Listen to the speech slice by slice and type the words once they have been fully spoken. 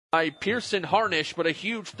by Pearson Harnish, but a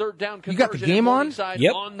huge third down conversion. You got the game on?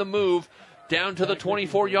 Yep. On the move, down to the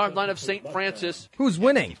 24-yard line of St. Francis. Who's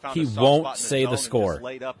winning? He won't say the score.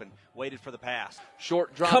 Laid up and waited for the pass.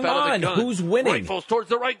 Short drop Come out on, of the gun. who's winning? Rifles towards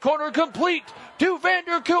the right corner, complete to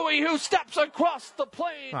Vander Cooey, who steps across the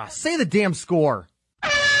plane. Say the damn score.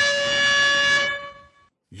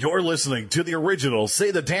 You're listening to the original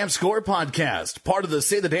Say the Damn Score podcast, part of the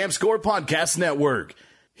Say the Damn Score podcast network.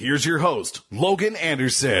 Here's your host, Logan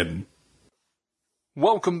Anderson.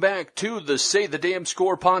 Welcome back to the Say the Damn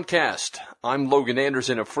Score podcast. I'm Logan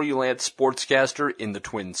Anderson, a freelance sportscaster in the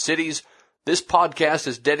Twin Cities. This podcast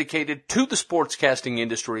is dedicated to the sportscasting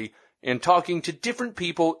industry and talking to different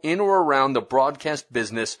people in or around the broadcast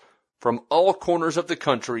business from all corners of the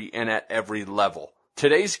country and at every level.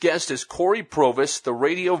 Today's guest is Cory Provus, the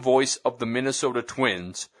radio voice of the Minnesota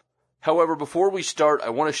Twins. However, before we start, I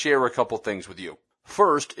want to share a couple things with you.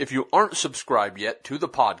 First, if you aren't subscribed yet to the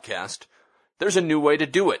podcast, there's a new way to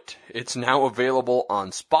do it. It's now available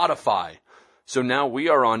on Spotify. So now we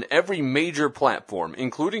are on every major platform,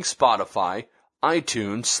 including Spotify,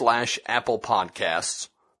 iTunes / Apple Podcasts,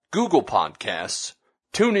 Google Podcasts,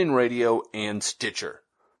 TuneIn Radio, and Stitcher.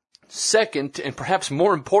 Second, and perhaps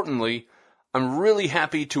more importantly, I'm really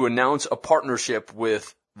happy to announce a partnership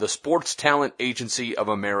with the Sports Talent Agency of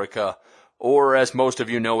America, or as most of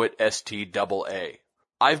you know it, STAA.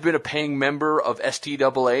 I've been a paying member of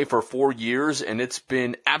STAA for 4 years, and it's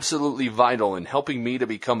been absolutely vital in helping me to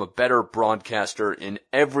become a better broadcaster in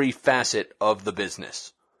every facet of the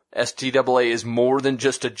business. STAA is more than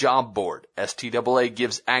just a job board. STAA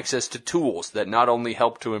gives access to tools that not only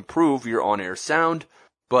help to improve your on-air sound,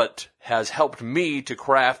 but has helped me to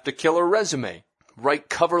craft a killer resume, write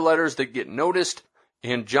cover letters that get noticed,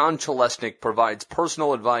 and John Chalesnik provides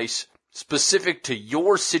personal advice specific to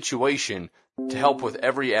your situation to help with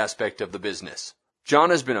every aspect of the business. John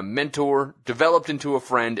has been a mentor, developed into a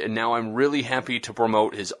friend, and now I'm really happy to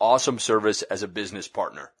promote his awesome service as a business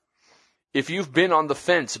partner. If you've been on the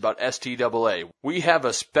fence about STAA, we have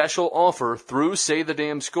a special offer through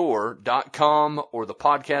SayTheDamnScore.com or the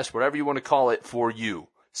podcast, whatever you want to call it, for you.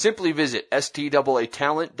 Simply visit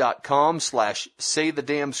STAAtalent.com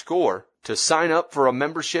 /SayTheDamnScore to sign up for a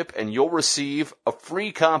membership, and you'll receive a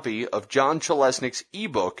free copy of John Chalesnik's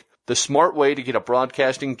ebook, The Smart Way to Get a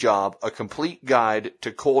Broadcasting Job, a complete guide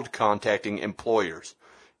to cold contacting employers.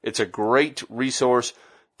 It's a great resource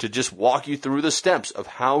to just walk you through the steps of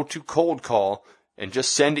how to cold call and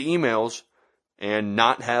just send emails and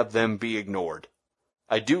not have them be ignored.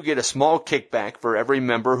 I do get a small kickback for every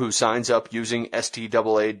member who signs up using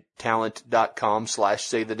STAAtalent.com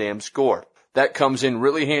 /SayTheDamnScore. That comes in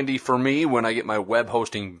really handy for me when I get my web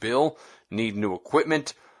hosting bill, need new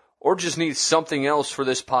equipment, or just need something else for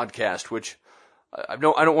this podcast, which I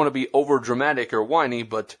don't want to be over dramatic or whiny,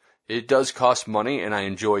 but it does cost money and I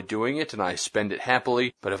enjoy doing it and I spend it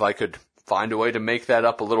happily. But if I could find a way to make that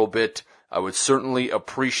up a little bit, I would certainly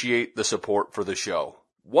appreciate the support for the show.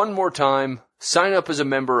 One more time, sign up as a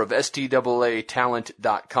member of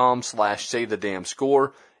STAAtalent.com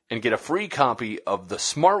 /SayTheDamnScore and get a free copy of The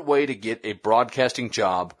Smart Way to Get a Broadcasting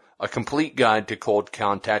Job, a complete guide to cold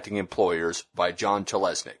contacting employers by John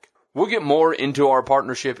Chalesnik. We'll get more into our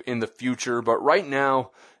partnership in the future, but right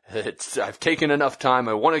now, I've taken enough time.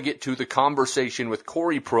 I want to get to the conversation with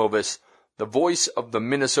Cory Provus, the voice of the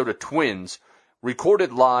Minnesota Twins,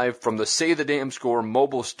 recorded live from the Say the Damn Score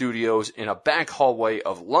mobile studios in a back hallway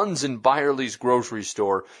of Lunds & Byerly's grocery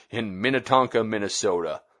store in Minnetonka,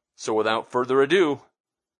 Minnesota. So without further ado,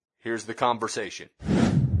 here's the conversation.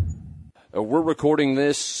 We're recording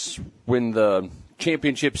this when the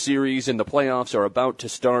championship series and the playoffs are about to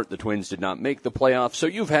start. The Twins did not make the playoffs, so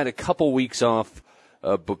you've had a couple weeks off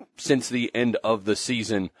since the end of the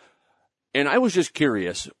season. And I was just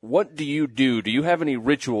curious, what do you do? Do you have any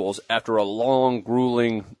rituals after a long,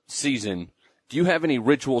 grueling season? Do you have any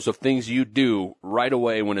rituals of things you do right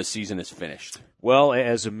away when a season is finished? Well,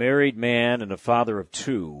 as a married man and a father of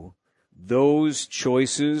two, those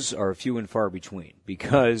choices are few and far between.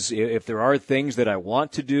 Because if there are things that I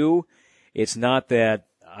want to do, it's not that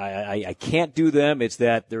I can't do them. It's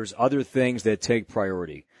that there's other things that take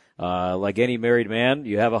priority. Like any married man,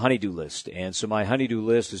 you have a honey-do list. And so my honey-do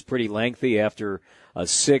list is pretty lengthy after a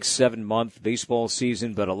 6-7 month baseball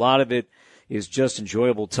season, but a lot of it is just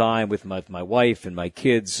enjoyable time with my wife and my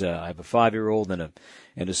kids. I have a 5-year-old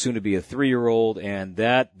and a soon-to-be a 3-year-old, and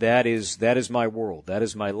that is my world. That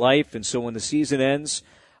is my life. And so when the season ends,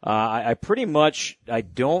 I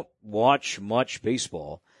don't watch much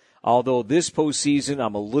baseball. Although this postseason,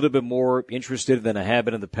 I'm a little bit more interested than I have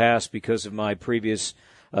been in the past because of my previous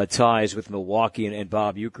ties with Milwaukee and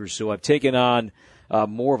Bob Uecker. So I've taken on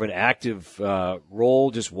more of an active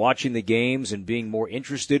role, just watching the games and being more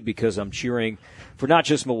interested because I'm cheering for not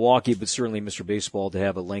just Milwaukee, but certainly Mr. Baseball to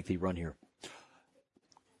have a lengthy run here.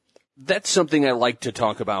 That's something I like to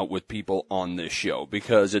talk about with people on this show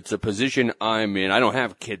because it's a position I'm in. I don't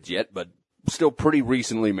have kids yet, but still pretty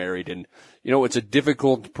recently married. And, it's a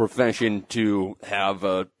difficult profession to have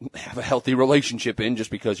a healthy relationship in just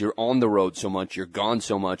because you're on the road so much, you're gone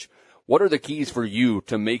so much. What are the keys for you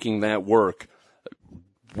to making that work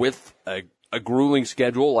with a grueling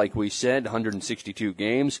schedule, like we said, 162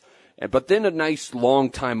 games, but then a nice long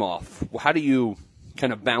time off? How do you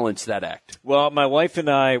kind of balance that act? Well, my wife and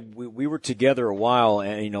I, we were together a while,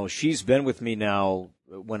 and, she's been with me now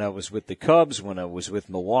when I was with the Cubs, when I was with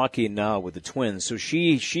Milwaukee, and now with the Twins. So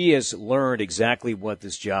she has learned exactly what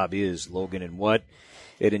this job is, Logan, and what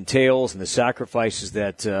it entails and the sacrifices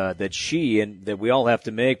that she and that we all have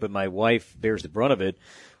to make, but my wife bears the brunt of it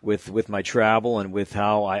with my travel and with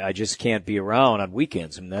how I just can't be around on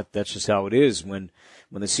weekends. I mean, that's just how it is when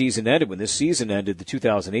this season ended, the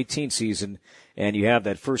 2018 season, and you have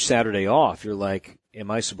that first Saturday off, you're like,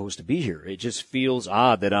 am I supposed to be here? It just feels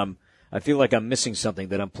odd that I feel like I'm missing something,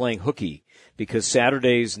 that I'm playing hooky, because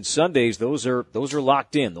Saturdays and Sundays, those are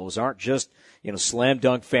locked in. Those aren't just, slam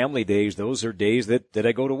dunk family days. Those are days that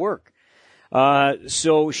I go to work.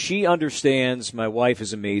 So she understands, my wife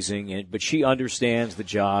is amazing, but she understands the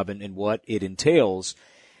job and what it entails.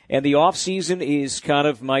 And the off season is kind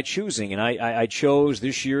of my choosing. And I chose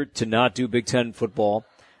this year to not do Big Ten football,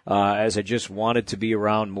 as I just wanted to be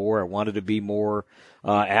around more. I wanted to be more,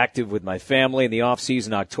 active with my family in the off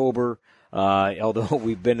season, October. Although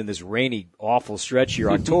we've been in this rainy, awful stretch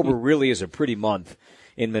here, October really is a pretty month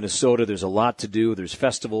in Minnesota. There's a lot to do. There's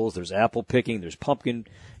festivals. There's apple picking. There's pumpkin,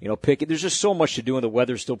 picking. There's just so much to do, and the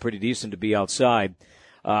weather's still pretty decent to be outside.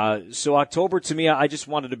 So October, to me, I just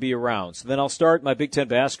wanted to be around. So then I'll start my Big Ten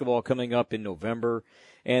basketball coming up in November,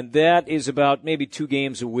 and that is about maybe 2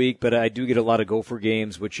 games a week, but I do get a lot of Gopher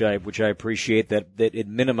games, which I appreciate, that it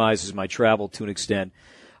minimizes my travel to an extent.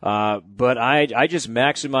 But I just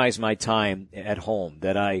maximize my time at home,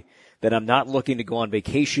 that I'm not looking to go on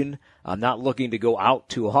vacation. I'm not looking to go out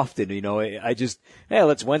too often.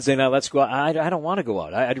 Let's Wednesday night, let's go out. I don't want to go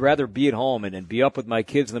out. I'd rather be at home and be up with my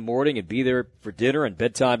kids in the morning and be there for dinner and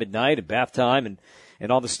bedtime at night and bath time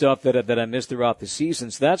and all the stuff that I miss throughout the season.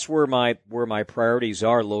 So that's where my priorities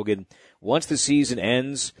are, Logan. Once the season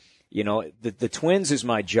ends, the Twins is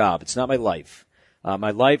my job. It's not my life. My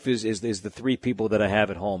life is the 3 people that I have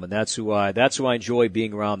at home, and that's who I enjoy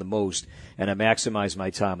being around the most, and I maximize my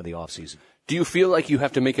time in the off season. Do you feel like you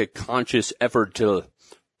have to make a conscious effort to,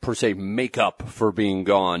 per se, make up for being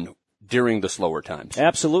gone during the slower times?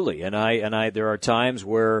 Absolutely, and I there are times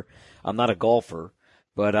where I'm not a golfer,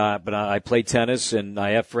 but I play tennis, and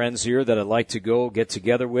I have friends here that I'd like to go get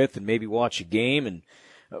together with and maybe watch a game.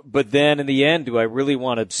 But then in the end, do I really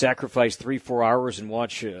want to sacrifice 3-4 hours and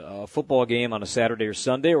watch a football game on a Saturday or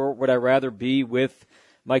Sunday, or would I rather be with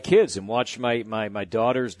my kids and watch my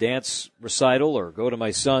daughter's dance recital, or go to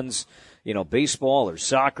my son's, baseball or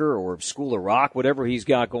soccer or School of Rock, whatever he's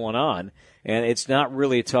got going on? And it's not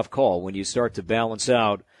really a tough call when you start to balance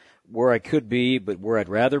out where I could be, but where I'd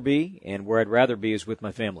rather be, and where I'd rather be is with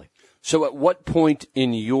my family. So at what point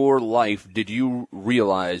in your life did you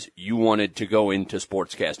realize you wanted to go into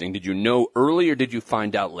sportscasting? Did you know early, or did you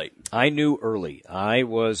find out late? I knew early. I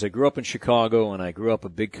grew up in Chicago, and I grew up a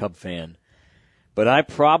big Cub fan. But I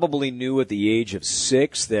probably knew at the age of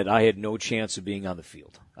 6 that I had no chance of being on the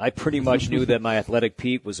field. I pretty much knew that my athletic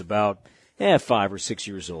peak was about 5 or 6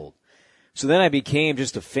 years old. So then I became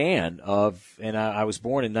just a fan of, and I was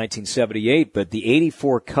born in 1978, but the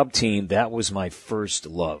 84 Cub team, that was my first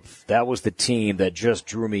love. That was the team that just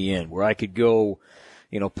drew me in, where I could go,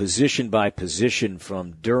 position by position,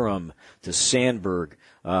 from Durham to Sandberg,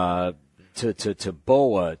 to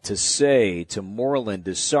Boa, to Say, to Moreland,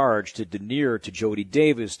 to Sarge, to Denier, to Jody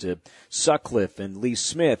Davis, to Sutcliffe and Lee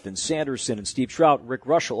Smith and Sanderson and Steve Trout, Rick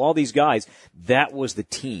Russell, all these guys. That was the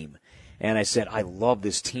team. And I said, I love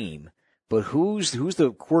this team. But who's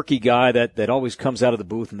the quirky guy that always comes out of the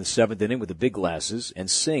booth in the 7th inning with the big glasses and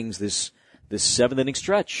sings this 7th inning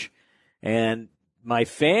stretch? And my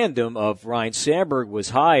fandom of Ryne Sandberg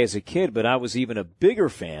was high as a kid, but I was even a bigger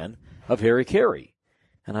fan of Harry Carey.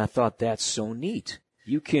 And I thought, that's so neat.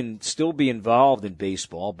 You can still be involved in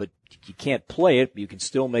baseball, but you can't play it, but you can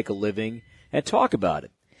still make a living and talk about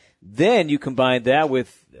it. Then you combine that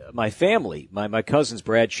with my family. My cousin's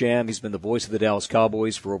Brad Sham. He's been the voice of the Dallas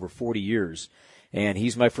Cowboys for over 40 years. And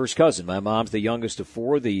he's my first cousin. My mom's the youngest of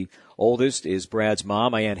 4. The oldest is Brad's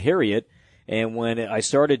mom, my Aunt Harriet. And when I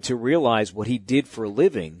started to realize what he did for a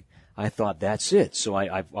living, I thought, that's it. So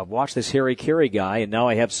I've watched this Harry Carey guy, and now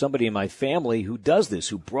I have somebody in my family who does this,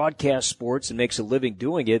 who broadcasts sports and makes a living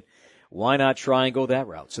doing it. Why not try and go that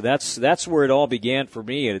route? So that's where it all began for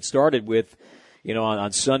me, and it started with,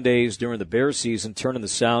 on Sundays during the Bears season, turning the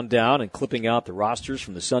sound down and clipping out the rosters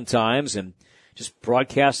from the Sun-Times and just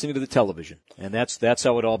broadcasting to the television. And that's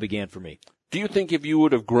how it all began for me. Do you think if you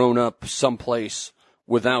would have grown up someplace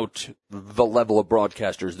without the level of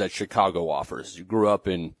broadcasters that Chicago offers, you grew up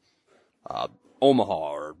in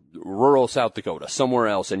Omaha or rural South Dakota, somewhere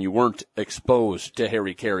else, and you weren't exposed to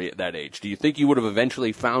Harry Carey at that age, do you think you would have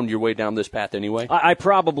eventually found your way down this path anyway? I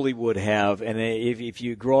probably would have, and if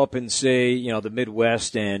you grow up in, say, the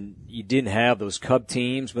Midwest and you didn't have those Cub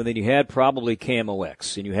teams, but then you had probably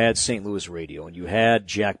KMOX, and you had St. Louis Radio, and you had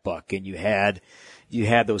Jack Buck, and you had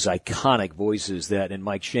those iconic voices and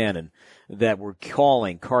Mike Shannon that were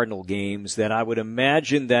calling Cardinal games that I would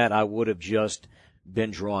imagine that I would have just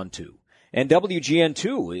been drawn to. And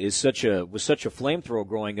WGN2 was such a flamethrower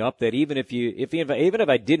growing up that even if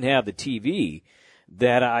I didn't have the TV,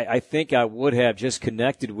 that I think I would have just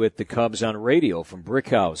connected with the Cubs on radio, from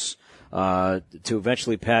Brickhouse to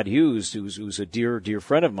eventually Pat Hughes, who's a dear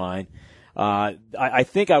friend of mine. I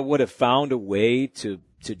think I would have found a way to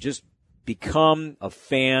just become a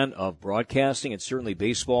fan of broadcasting and certainly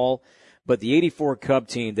baseball. But the '84 Cub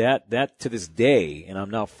team, that to this day, and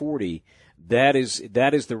I'm now 40. That is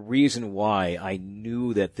the reason why I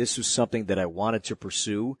knew that this was something that I wanted to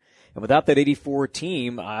pursue. And without that '84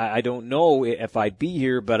 team, I don't know if I'd be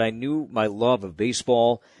here, but I knew my love of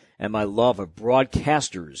baseball and my love of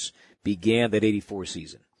broadcasters began that '84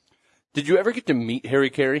 season. Did you ever get to meet Harry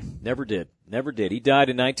Carey? Never did. He died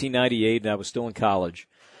in 1998, and I was still in college.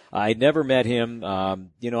 I never met him. I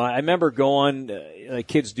remember going, like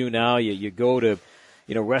kids do now, you go to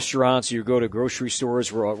restaurants, you go to grocery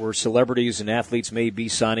stores where celebrities and athletes may be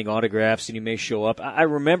signing autographs, and you may show up. I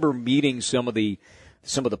remember meeting some of the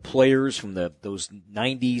players from those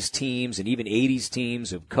 90s teams and even 80s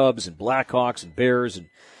teams of Cubs and Blackhawks and Bears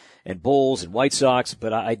and Bulls and White Sox,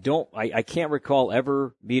 but I can't recall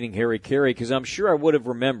ever meeting Harry Carey, because I'm sure I would have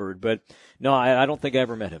remembered, but no, I don't think I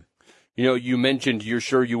ever met him. You mentioned you're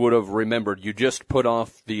sure you would have remembered. You just put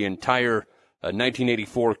off the entire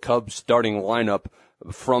 1984 Cubs starting lineup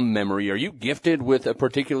from memory. Are you gifted with a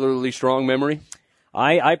particularly strong memory?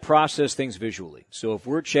 I process things visually. So if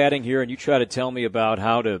we're chatting here and you try to tell me about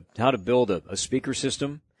how to build a speaker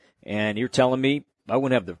system, and you're telling me, I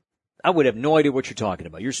would have no idea what you're talking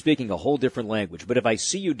about. You're speaking a whole different language. But if I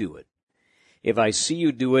see you do it,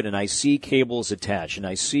 and I see cables attached and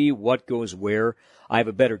I see what goes where, I have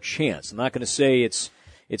a better chance. I'm not going to say it's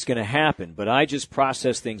going to happen, but I just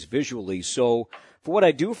process things visually. So for what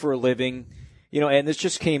I do for a living, and this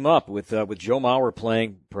just came up with Joe Mauer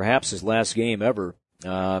playing perhaps his last game ever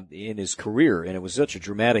in his career, and it was such a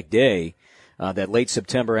dramatic day, that late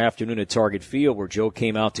September afternoon at Target Field where Joe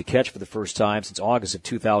came out to catch for the first time since August of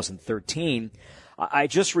 2013. I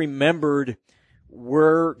just remembered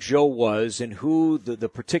where Joe was and who the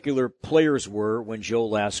particular players were when Joe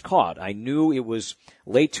last caught. I knew it was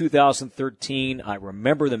late 2013. I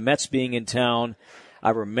remember the Mets being in town. I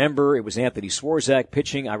remember it was Anthony Swarzak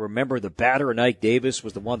pitching. I remember the batter, Ike Davis,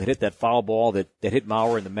 was the one that hit that foul ball that hit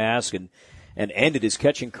Mauer in the mask and ended his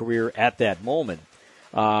catching career at that moment.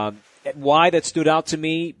 Why that stood out to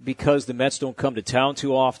me? Because the Mets don't come to town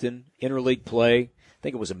too often, interleague play. I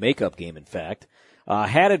think it was a makeup game, in fact.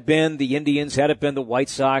 Had it been the Indians, had it been the White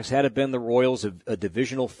Sox, had it been the Royals, a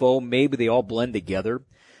divisional foe, maybe they all blend together.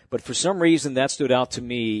 But for some reason, that stood out to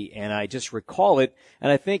me, and I just recall it,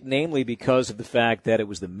 and I think namely because of the fact that it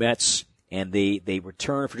was the Mets, and they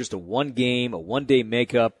returned for just a one-day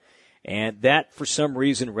makeup, and that, for some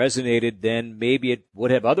reason, resonated than maybe it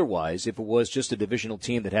would have otherwise if it was just a divisional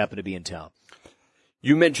team that happened to be in town.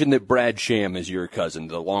 You mentioned that Brad Sham is your cousin,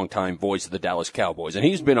 the longtime voice of the Dallas Cowboys, and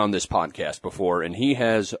he's been on this podcast before, and he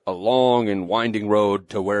has a long and winding road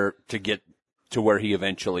to get to where he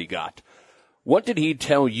eventually got. What did he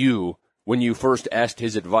tell you when you first asked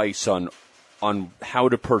his advice on how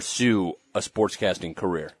to pursue a sportscasting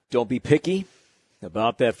career? Don't be picky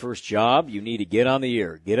about that first job. You need to get on the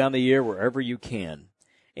air. Get on the air wherever you can.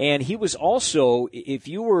 And he was also, if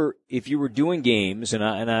you were doing games, and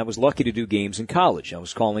I was lucky to do games in college. I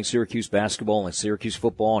was calling Syracuse basketball and Syracuse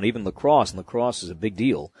football and even lacrosse. And lacrosse is a big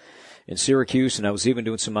deal in Syracuse. And I was even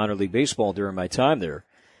doing some minor league baseball during my time there.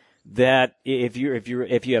 That if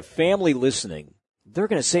you have family listening, they're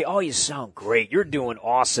going to say, "Oh, you sound great. You're doing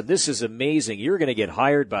awesome. This is amazing. You're going to get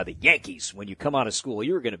hired by the Yankees when you come out of school.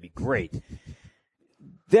 You're going to be great."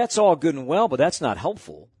 That's all good and well, but that's not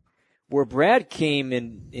helpful. Where Brad came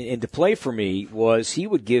into play for me was he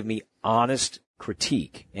would give me honest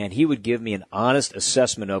critique, and he would give me an honest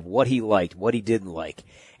assessment of what he liked, what he didn't like.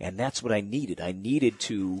 And that's what I needed. I needed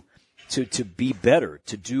to be better,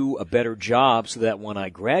 to do a better job so that when I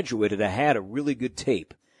graduated, I had a really good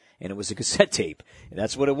tape. And it was a cassette tape. And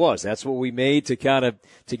that's what it was. That's what we made to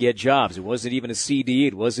get jobs. It wasn't even a CD.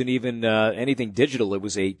 It wasn't even anything digital. It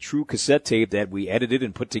was a true cassette tape that we edited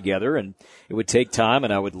and put together, and it would take time,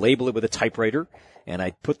 and I would label it with a typewriter, and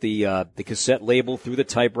I'd put the cassette label through the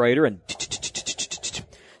typewriter, and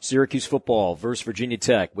Syracuse football versus Virginia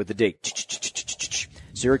Tech with the date.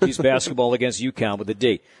 Syracuse basketball against UConn with the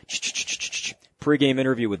date. Pre-game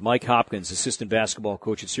interview with Mike Hopkins, assistant basketball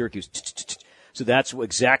coach at Syracuse. So that's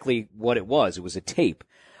exactly what it was. It was a tape.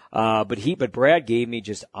 But Brad gave me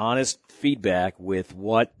just honest feedback with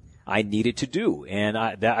what I needed to do. And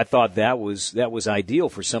I thought that was ideal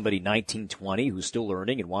for somebody 19, 20 who's still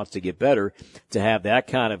learning and wants to get better, to have that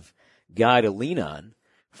kind of guy to lean on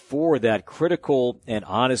for that critical and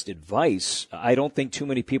honest advice. I don't think too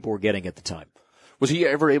many people were getting at the time. Was he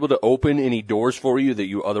ever able to open any doors for you that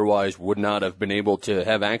you otherwise would not have been able to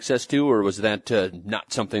have access to, or was that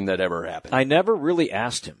not something that ever happened? I never really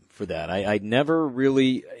asked him for that.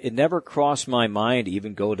 It never crossed my mind to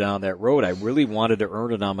even go down that road. I really wanted to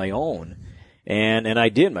earn it on my own. And I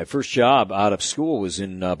did. My first job out of school was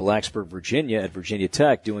in Blacksburg, Virginia at Virginia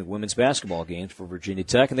Tech, doing women's basketball games for Virginia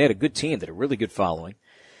Tech, and they had a good team, they had a really good following.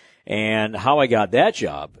 And how I got that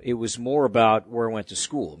job, it was more about where I went to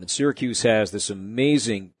school. I mean, Syracuse has this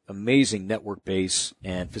amazing network base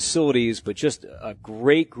and facilities, but just a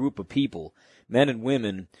great group of people, men and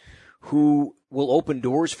women, who will open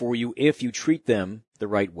doors for you if you treat them the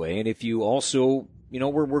right way, and if you also,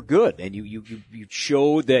 were good, and you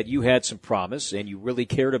showed that you had some promise and you really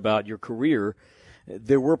cared about your career.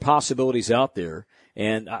 There were possibilities out there,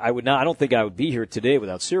 and I don't think I would be here today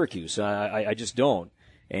without Syracuse. I just don't.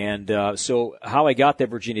 And so how I got that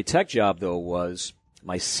Virginia Tech job, though, was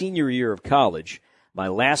my senior year of college, my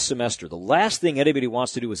last semester. The last thing anybody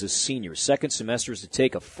wants to do as a senior, second semester, is to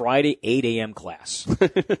take a Friday 8 a.m. class.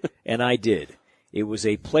 And I did. It was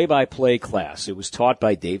a play-by-play class. It was taught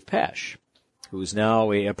by Dave Pasch, who is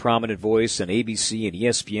now a prominent voice on ABC and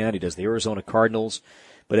ESPN. He does the Arizona Cardinals.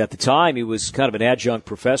 But at the time, he was kind of an adjunct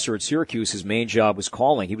professor at Syracuse. His main job was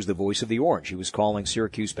calling. He was the voice of the Orange. He was calling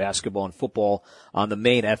Syracuse basketball and football on the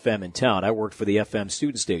main FM in town. I worked for the FM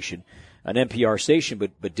student station, an NPR station,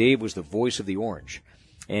 but Dave was the voice of the Orange.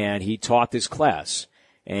 And he taught this class.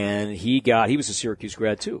 And he was a Syracuse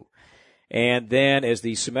grad too. And then as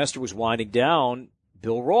the semester was winding down,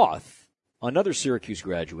 Bill Roth, another Syracuse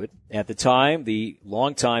graduate, at the time, the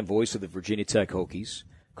longtime voice of the Virginia Tech Hokies,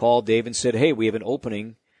 called Dave and said, "Hey, we have an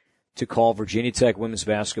opening to call Virginia Tech women's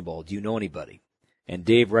basketball. Do you know anybody?" And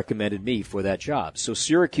Dave recommended me for that job. So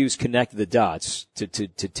Syracuse connected the dots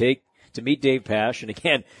to meet Dave Pasch. And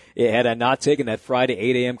again, had I not taken that Friday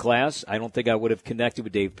 8 a.m. class, I don't think I would have connected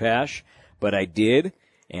with Dave Pasch, but I did.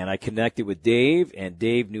 And I connected with Dave, and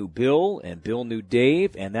Dave knew Bill, and Bill knew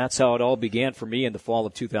Dave, and that's how it all began for me in the fall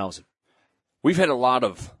of 2000. We've had a lot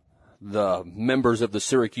of the members of the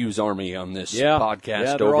Syracuse Army on this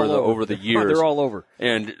podcast over the years. They're all over.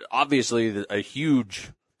 And obviously a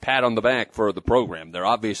huge pat on the back for the program. They're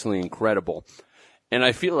obviously incredible. And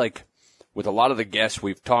I feel like with a lot of the guests,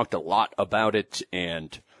 we've talked a lot about it,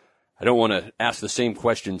 and I don't want to ask the same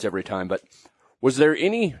questions every time, but was there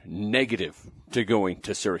any negative to going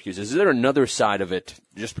to Syracuse? Is there another side of it?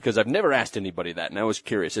 Just because I've never asked anybody that, and I was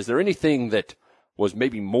curious. Is there anything that was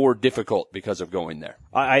maybe more difficult because of going there?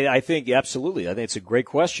 I think absolutely. I think it's a great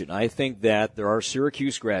question. I think that there are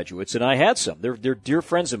Syracuse graduates, and I had some. They're dear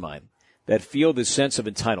friends of mine that feel this sense of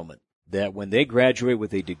entitlement, that when they graduate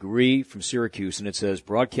with a degree from Syracuse and it says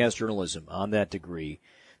broadcast journalism on that degree,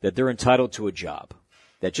 that they're entitled to a job.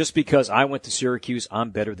 That just because I went to Syracuse,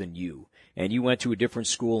 I'm better than you. And you went to a different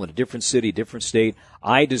school in a different city, a different state,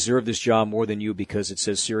 I deserve this job more than you because it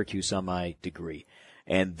says Syracuse on my degree.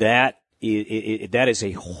 And that is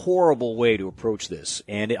a horrible way to approach this.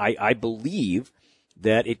 And I believe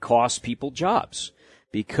that it costs people jobs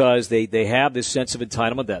because they have this sense of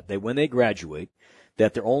entitlement that when they graduate,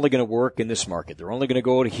 that they're only going to work in this market. They're only going to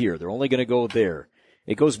go to here. They're only going to go there.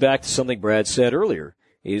 It goes back to something Brad said earlier,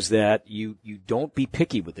 is that you don't be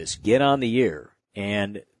picky with this. Get on the air.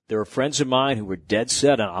 And there are friends of mine who were dead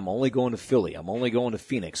set on, I'm only going to Philly. I'm only going to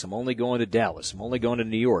Phoenix. I'm only going to Dallas. I'm only going to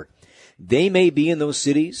New York. They may be in those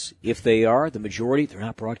cities. If they are, the majority, they're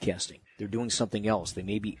not broadcasting. They're doing something else. They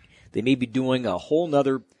may be doing a whole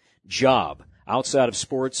nother job outside of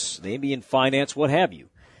sports. They may be in finance, what have you.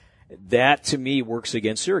 That to me works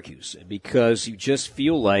against Syracuse because you just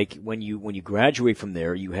feel like when you graduate from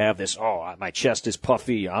there, you have this, my chest is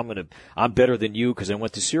puffy. I'm better than you because I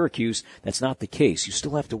went to Syracuse. That's not the case. You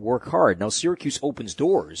still have to work hard. Now Syracuse opens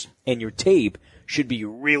doors and your tape should be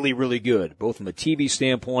really, really good, both from a TV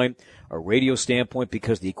standpoint, a radio standpoint,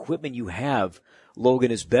 because the equipment you have,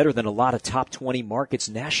 Logan, is better than a lot of top 20 markets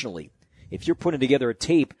nationally. If you're putting together a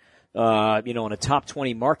tape, in a top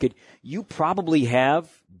 20 market, you probably have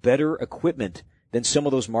better equipment than some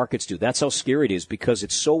of those markets do. That's how scary it is because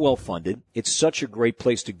it's so well funded. It's such a great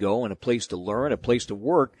place to go and a place to learn, a place to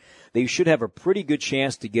work. They should have a pretty good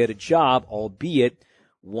chance to get a job, albeit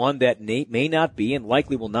one that may not be and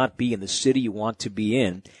likely will not be in the city you want to be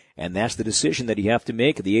in. And that's the decision that you have to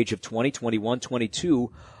make at the age of 20, 21,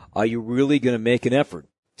 22. Are you really going to make an effort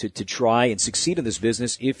to try and succeed in this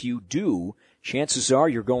business? If you do, chances are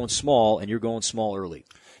you're going small, and you're going small early.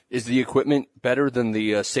 Is the equipment better than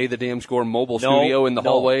the Say the Damn Score mobile studio in the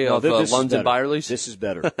hallway of Lunds and Byerly's? This is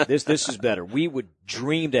better. This is better. We would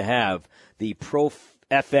dream to have the Pro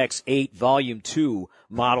FX8 Volume 2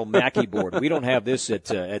 model Mackie board. We don't have this at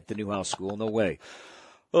the Newhouse School. No way.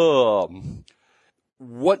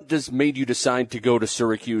 What made you decide to go to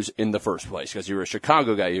Syracuse in the first place? Because you're a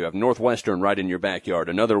Chicago guy. You have Northwestern right in your backyard,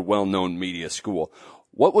 another well-known media school.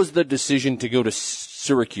 What was the decision to go to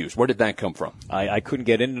Syracuse? Where did that come from? I couldn't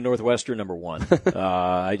get into Northwestern, number one.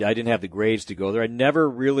 I didn't have the grades to go there. It never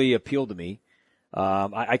really appealed to me.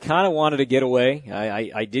 I kind of wanted to get away.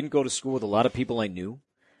 I didn't go to school with a lot of people I knew,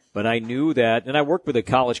 but I knew that, and I worked with a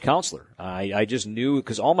college counselor. I just knew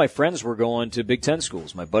because all my friends were going to Big Ten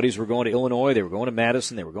schools. My buddies were going to Illinois. They were going to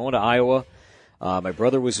Madison. They were going to Iowa. My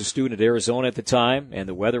brother was a student at Arizona at the time, and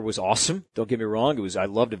the weather was awesome. Don't get me wrong. I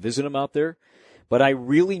loved to visit him out there. But I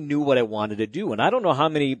really knew what I wanted to do. And I don't know how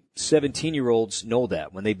many 17-year-olds know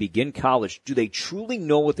that when they begin college. Do they truly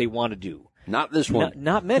know what they want to do? Not this one.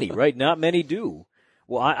 Not many, right? Not many do.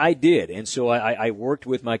 Well, I did. And so I worked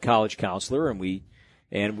with my college counselor, and we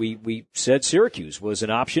said Syracuse was an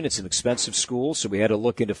option. It's an expensive school, so we had to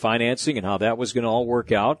look into financing and how that was going to all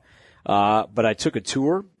work out. But I took a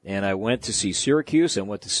tour, and I went to see Syracuse. I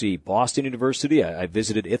went to see Boston University. I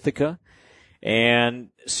visited Ithaca. And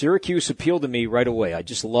Syracuse appealed to me right away. I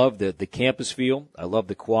just loved the campus feel. I loved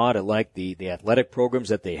the quad. I liked the athletic programs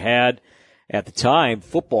that they had. At the time,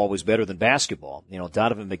 football was better than basketball.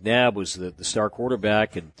 Donovan McNabb was the star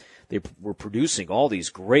quarterback, and they were producing all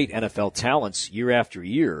these great NFL talents year after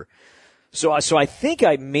year. So I think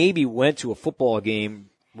I maybe went to a football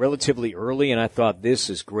game relatively early, and I thought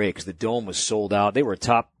this is great because the Dome was sold out. They were a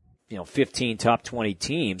top 15, top 20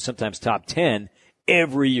 team, sometimes top 10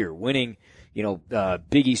 every year, winning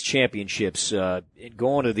Big East championships,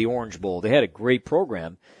 going to the Orange Bowl. They had a great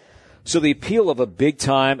program. So the appeal of a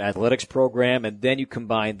big-time athletics program, and then you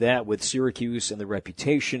combine that with Syracuse and the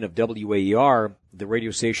reputation of WAER, the radio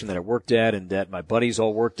station that I worked at and that my buddies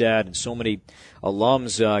all worked at, and so many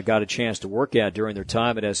alums got a chance to work at during their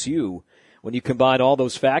time at SU. When you combine all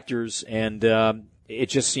those factors, and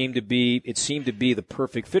it seemed to be the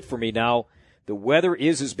perfect fit for me. Now, the weather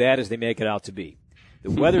is as bad as they make it out to be. The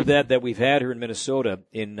weather that we've had here in Minnesota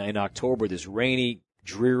in October, this rainy,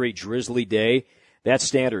 dreary, drizzly day, that's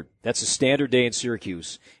standard. That's a standard day in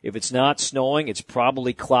Syracuse. If it's not snowing, it's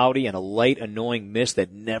probably cloudy and a light, annoying mist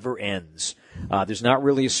that never ends. There's not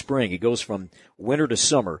really a spring. It goes from winter to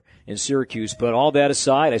summer in Syracuse. But all that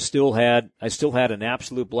aside, I still had an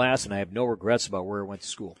absolute blast, and I have no regrets about where I went to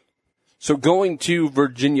school. So going to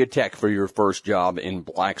Virginia Tech for your first job in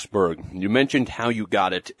Blacksburg, you mentioned how you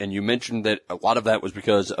got it, and you mentioned that a lot of that was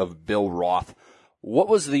because of Bill Roth. What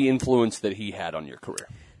was the influence that he had on your career?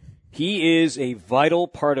 He is a vital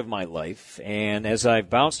part of my life, and as I've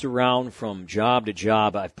bounced around from job to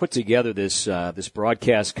job, I've put together this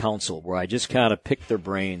broadcast council where I just kind of pick their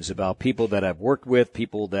brains about people that I've worked with,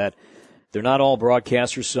 people that they're not all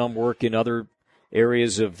broadcasters. Some work in other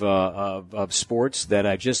areas of sports that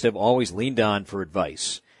I just have always leaned on for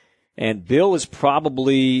advice. And Bill is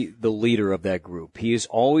probably the leader of that group. He has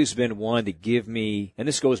always been one to give me, and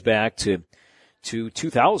this goes back to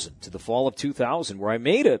 2000, to the fall of 2000, where I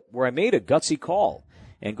made a gutsy call.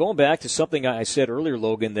 And going back to something I said earlier,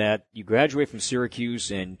 Logan, that you graduate from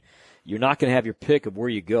Syracuse and you're not going to have your pick of where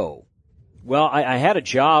you go. Well, I had a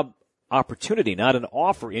job opportunity, not an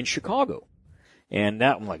offer, in Chicago. And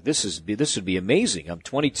now I'm like, this would be amazing. I'm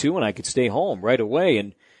 22 and I could stay home right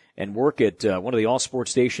away and work at one of the all sports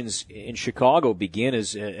stations in Chicago, begin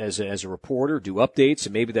as a reporter, do updates,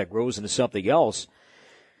 and maybe that grows into something else.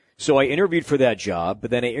 So I interviewed for that job,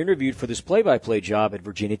 but then I interviewed for this play-by-play job at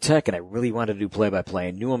Virginia Tech, and I really wanted to do play-by-play.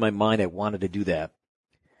 I knew in my mind I wanted to do that.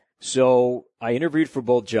 So I interviewed for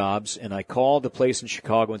both jobs, and I called the place in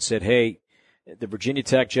Chicago and said, hey, the Virginia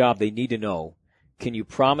Tech job, they need to know, can you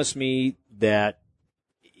promise me that,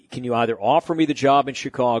 can you either offer me the job in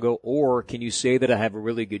Chicago, or can you say that I have a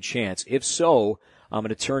really good chance? If so, I'm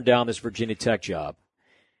going to turn down this Virginia Tech job.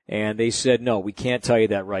 And they said, no, we can't tell you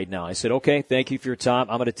that right now. I said, okay, thank you for your time.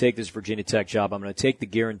 I'm going to take this Virginia Tech job. I'm going to take the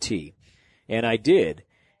guarantee. And I did.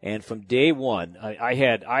 And from day one, I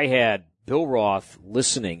had Bill Roth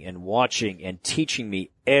listening and watching and teaching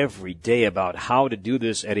me every day about how to do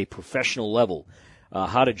this at a professional level,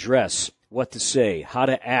 how to dress, what to say, how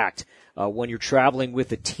to act when you're traveling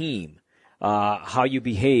with a team, how you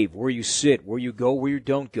behave, where you sit, where you go, where you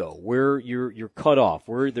don't go, where you're cut off,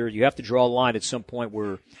 where you have to draw a line at some point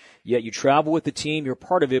where, yeah, you travel with the team, you're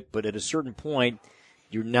part of it, but at a certain point,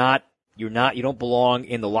 you don't belong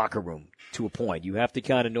in the locker room to a point. You have to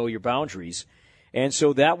kind of know your boundaries. And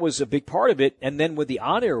so that was a big part of it. And then with the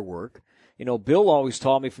on-air work, Bill always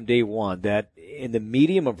taught me from day one that in the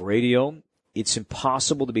medium of radio, it's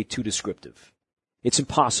impossible to be too descriptive. It's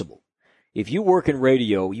impossible. If you work in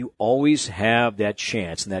radio, you always have that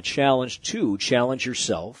chance and that challenge to challenge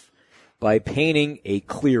yourself by painting a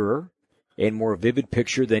clearer and more vivid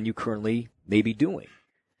picture than you currently may be doing.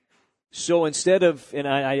 So instead of, and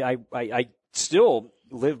I still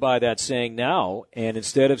live by that saying now, and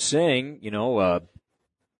instead of saying,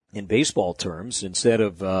 in baseball terms, instead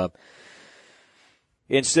of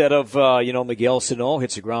Miguel Sano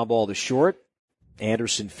hits a ground ball to short,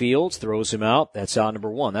 Anderson Fields throws him out, that's out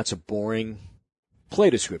number one. That's a boring play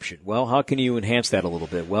description. Well, how can you enhance that a little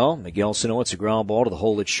bit? Well, Miguel Sano hits a ground ball to the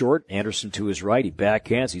hole at short, Anderson to his right, he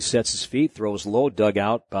backhands, he sets his feet, throws low, dug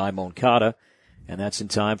out by Moncada, and that's in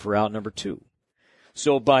time for out number two.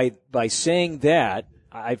 So by saying that,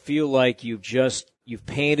 I feel like you've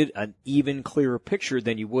painted an even clearer picture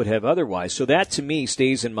than you would have otherwise. So that to me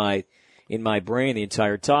stays in my brain the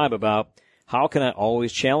entire time about how can I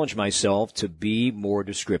always challenge myself to be more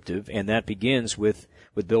descriptive, and that begins with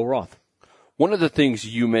Bill Roth. One of the things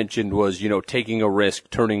you mentioned was, taking a risk,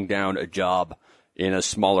 turning down a job in a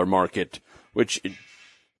smaller market, which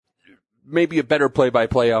may be a better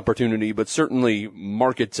play-by-play opportunity, but certainly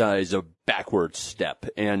market size a backward step.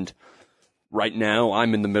 And right now,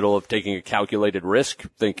 I'm in the middle of taking a calculated risk,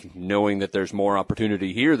 knowing that there's more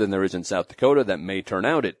opportunity here than there is in South Dakota. That may turn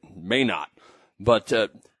out, it may not. But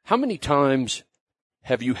how many times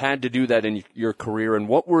have you had to do that in your career, and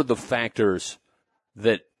what were the factors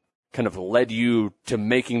that kind of led you to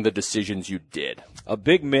making the decisions you did? A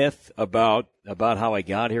big myth about how I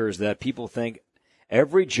got here is that people think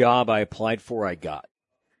every job I applied for, I got.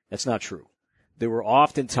 That's not true. There were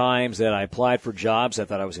often times that I applied for jobs, I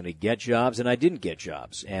thought I was going to get jobs, and I didn't get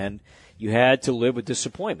jobs. And you had to live with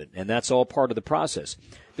disappointment, and that's all part of the process.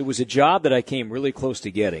 There was a job that I came really close to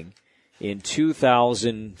getting in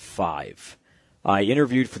 2005. I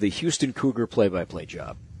interviewed for the Houston Cougar play-by-play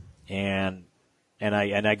job, and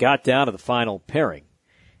I got down to the final pairing.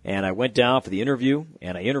 And I went down for the interview,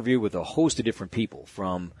 and I interviewed with a host of different people,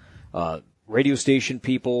 from radio station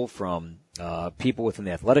people, from people within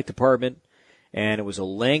the athletic department, and it was a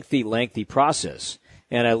lengthy process.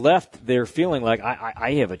 And I left there feeling like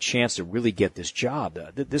I have a chance to really get this job.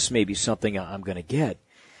 This may be something I'm going to get.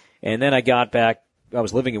 And then I got back. I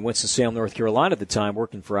was living in Winston-Salem, North Carolina at the time,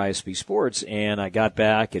 working for ISP Sports, and I got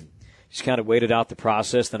back and just kind of waited out the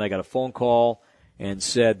process. Then I got a phone call and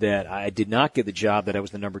said that I did not get the job, that I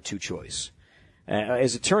was the number 2 choice.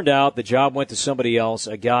 As it turned out, the job went to somebody else,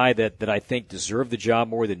 a guy that I think deserved the job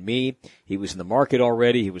more than me. He was in the market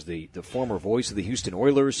already. He was the former voice of the Houston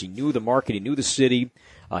Oilers. He knew the market. He knew the city.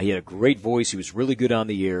 He had a great voice. He was really good on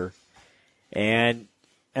the air. And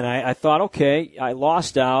I thought, okay, I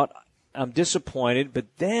lost out. I'm disappointed.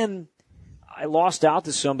 But then I lost out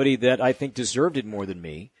to somebody that I think deserved it more than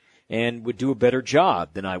me and would do a better job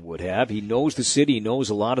than I would have. He knows the city. He knows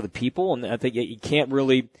a lot of the people. And I think you can't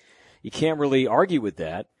really argue with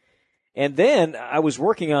that. And then I was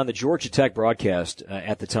working on the Georgia Tech broadcast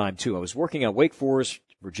at the time, too. I was working on Wake Forest,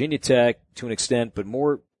 Virginia Tech to an extent, but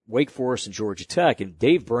more Wake Forest and Georgia Tech. And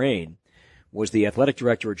Dave Brain was the athletic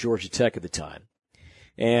director at Georgia Tech at the time.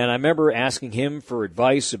 And I remember asking him for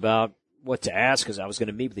advice about what to ask, because I was going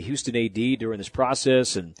to meet with the Houston AD during this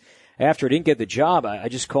process. And after I didn't get the job, I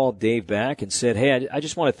just called Dave back and said, hey, I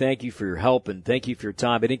just want to thank you for your help and thank you for your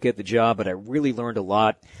time. I didn't get the job, but I really learned a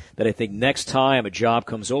lot that I think next time a job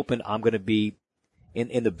comes open, I'm going to be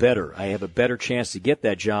in the better. I have a better chance to get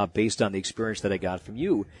that job based on the experience that I got from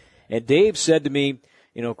you. And Dave said to me,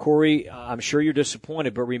 Corey, I'm sure you're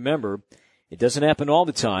disappointed, but remember, it doesn't happen all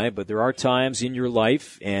the time, but there are times in your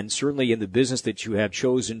life, and certainly in the business that you have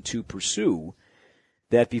chosen to pursue,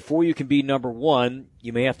 that before you can be number one,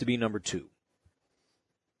 you may have to be number two.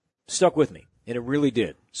 Stuck with me, and it really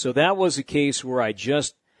did. So that was a case where I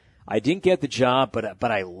didn't get the job,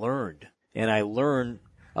 but I learned, and I learned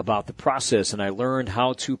about the process, and I learned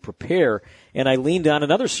how to prepare, and I leaned on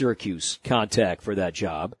another Syracuse contact for that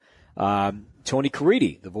job, Tony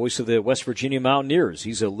Caridi, the voice of the West Virginia Mountaineers.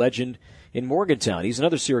 He's a legend in Morgantown. He's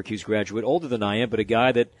another Syracuse graduate, older than I am, but a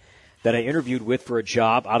guy that I interviewed with for a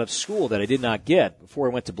job out of school that I did not get. Before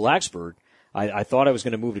I went to Blacksburg, I thought I was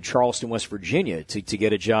going to move to Charleston, West Virginia to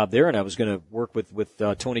get a job there, and I was going to work with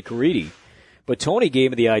Tony Caridi. But Tony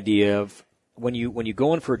gave me the idea of when you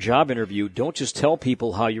go in for a job interview, don't just tell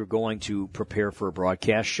people how you're going to prepare for a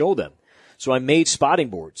broadcast, show them. So I made spotting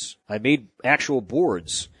boards. I made actual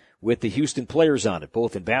boards with the Houston players on it,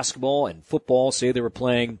 both in basketball and football. Say they were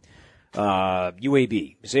playing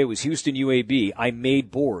UAB. Say it was Houston UAB. I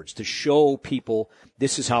made boards to show people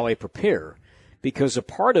this is how I prepare. Because a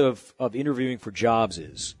part of interviewing for jobs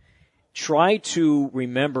is try to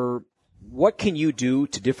remember what can you do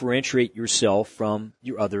to differentiate yourself from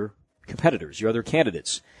your other competitors, your other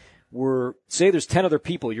candidates. Say there's 10 other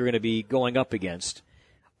people you're going to be going up against.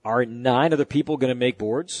 Are 9 other people going to make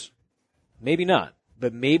boards? Maybe not.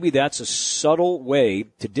 But maybe that's a subtle way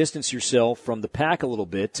to distance yourself from the pack a little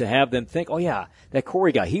bit, to have them think, oh yeah, that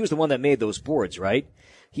Corey guy, he was the one that made those boards, right?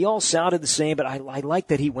 He all sounded the same, but I like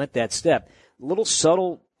that he went that step. Little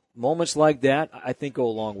subtle moments like that, I think, go a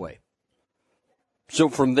long way. So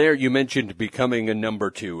from there, you mentioned becoming a number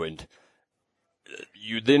 2, and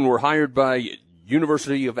you then were hired by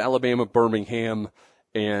University of Alabama, Birmingham,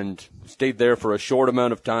 and stayed there for a short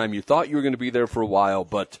amount of time. You thought you were going to be there for a while,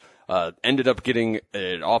 but ended up getting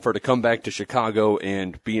an offer to come back to Chicago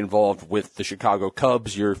and be involved with the Chicago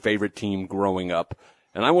Cubs, your favorite team growing up.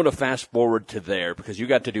 And I want to fast forward to there because you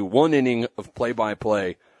got to do 1 inning of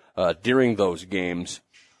play-by-play during those games.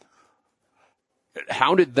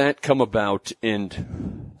 How did that come about?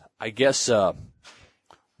 And I guess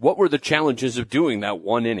what were the challenges of doing that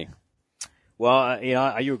 1 inning? Well,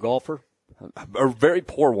 are you a golfer? A very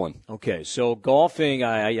poor one. Okay, so golfing,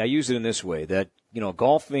 I use it in this way, that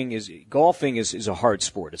golfing is a hard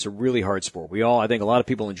sport. It's a really hard sport. I think a lot of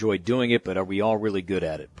people enjoy doing it, but are we all really good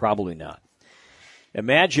at it? Probably not.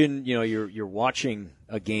 Imagine, you're watching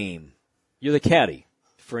a game. You're the caddy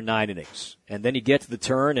for 9 innings, and then you get to the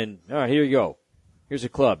turn, and all right, here you go. Here's a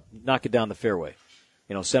club. Knock it down the fairway.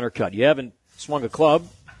 Center cut. You haven't swung a club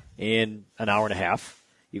in an hour and a half.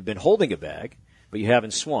 You've been holding a bag, but you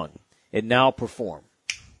haven't swung. And now perform.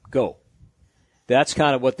 Go. That's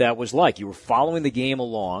kind of what that was like. You were following the game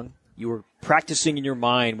along. You were practicing in your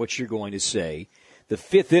mind what you're going to say. The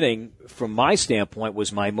 5th inning, from my standpoint,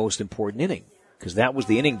 was my most important inning, because that was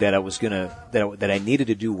the inning that I was that I needed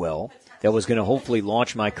to do well. That was going to hopefully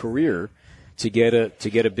launch my career to get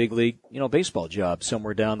a big league, baseball job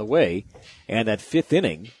somewhere down the way. And that 5th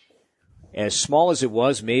inning, as small as it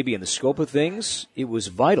was, maybe in the scope of things, it was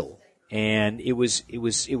vital. And it was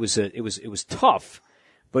tough,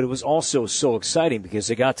 but it was also so exciting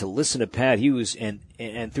because I got to listen to Pat Hughes,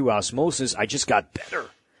 and through osmosis, I just got better.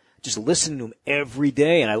 Just listening to him every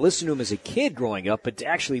day, and I listened to him as a kid growing up, but to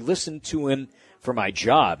actually listen to him for my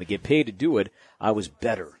job and get paid to do it, I was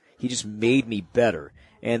better. He just made me better.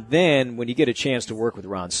 And then when you get a chance to work with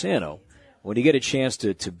Ron Santo, when you get a chance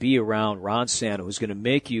to be around Ron Santo, who's going to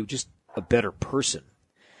make you just a better person,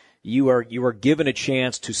 you are given a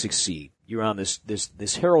chance to succeed. You're on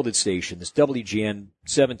this heralded station, this WGN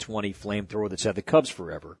 720 flamethrower that's had the Cubs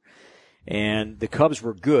forever. And the Cubs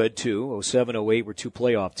were good, too. 07, 08 were 2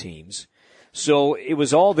 playoff teams. So it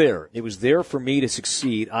was all there. It was there for me to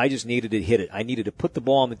succeed. I just needed to hit it. I needed to put the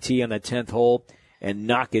ball on the tee on that 10th hole and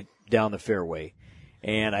knock it down the fairway.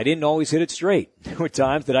 And I didn't always hit it straight. There were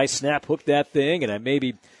times that I snap hooked that thing and I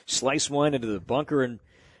maybe slice one into the bunker and,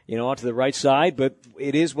 onto the right side, but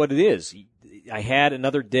it is what it is. I had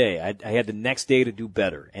another day. I had the next day to do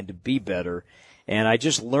better and to be better. And I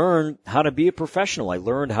just learned how to be a professional. I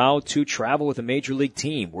learned how to travel with a major league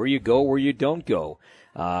team, where you go, where you don't go,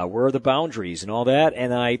 where are the boundaries and all that.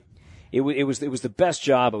 And it was the best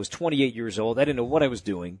job. I was 28 years old. I didn't know what I was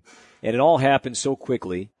doing. And it all happened so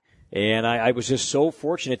quickly. And I was just so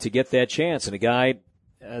fortunate to get that chance. And a guy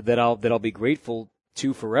that I'll be grateful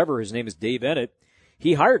to forever, his name is Dave Ennett.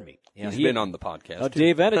 He hired me. He's been on the podcast.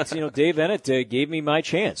 Dave Ennett, Dave Ennett gave me my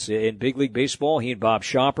chance in big league baseball. He and Bob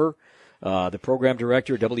Schopper, the program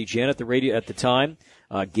director at WGN at the radio at the time,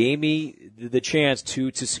 gave me the chance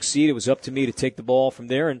to succeed. It was up to me to take the ball from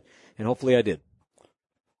there, and hopefully I did.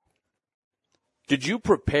 Did you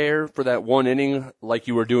prepare for that 1 inning like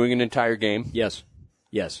you were doing an entire game? Yes.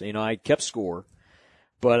 I kept score,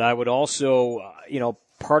 but I would also,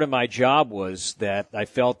 part of my job was that I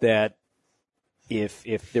felt that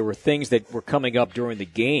if there were things that were coming up during the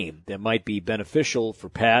game that might be beneficial for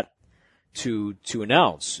Pat to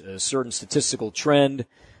announce, a certain statistical trend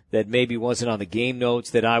that maybe wasn't on the game notes,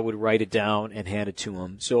 that I would write it down and hand it to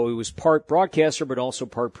him. So it was part broadcaster, but also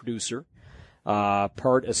part producer,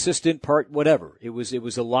 part assistant, part whatever. It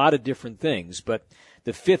was a lot of different things, but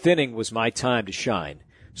the fifth inning was my time to shine.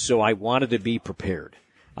 So I wanted to be prepared.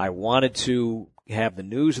 I wanted to have the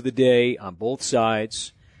news of the day on both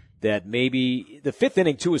sides, that maybe the fifth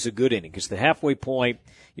inning too is a good inning, because the halfway point,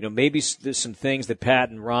 maybe there's some things that Pat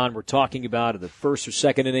and Ron were talking about in the first or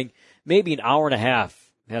second inning. Maybe an hour and a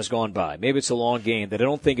half has gone by. Maybe it's a long game, that I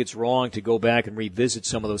don't think it's wrong to go back and revisit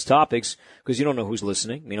some of those topics, because you don't know who's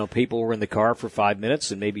listening. People were in the car for 5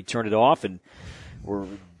 minutes and maybe turned it off and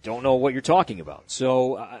don't know what you're talking about.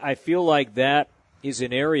 So I feel like that is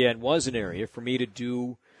an area, and was an area, for me to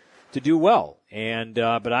do well. And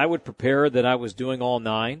but I would prepare that I was doing all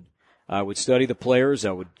nine. I would study the players.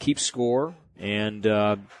 I would keep score. And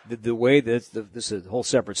the way that this is a whole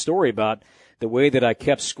separate story about the way that I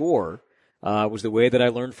kept score was the way that I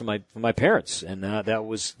learned from my parents. And that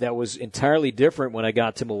was entirely different when I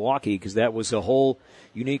got to Milwaukee, because that was a whole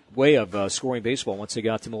unique way of scoring baseball once I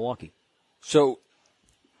got to Milwaukee. So,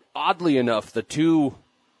 oddly enough, the two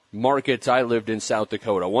markets I lived in, South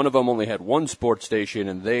Dakota, one of them only had one sports station,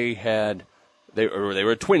 and they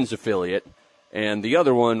were a Twins affiliate. And the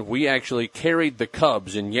other one, we actually carried the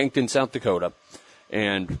Cubs in Yankton, South Dakota,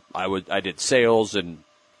 and I did sales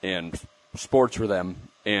and sports for them,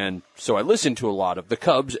 and so I listened to a lot of the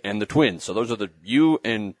Cubs and the Twins. So those are you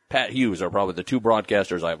and Pat Hughes are probably the two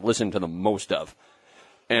broadcasters I've listened to the most of.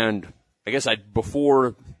 And I guess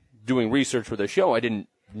before doing research for the show, I didn't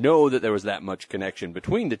know that there was that much connection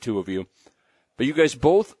between the two of you. But you guys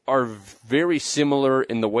both are very similar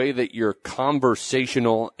in the way that you're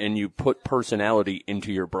conversational and you put personality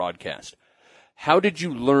into your broadcast. How did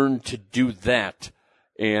you learn to do that?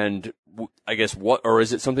 And I guess or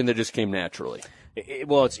is it something that just came naturally?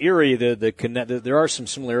 Well, it's eerie. There are some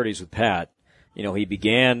similarities with Pat. He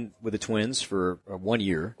began with the Twins for 1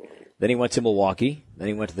 year. Then he went to Milwaukee. Then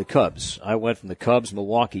he went to the Cubs. I went from the Cubs,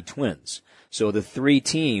 Milwaukee, Twins. So the three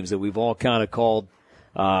teams that we've all kind of called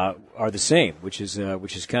are the same, which is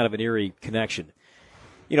kind of an eerie connection.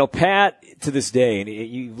 Pat, to this day, and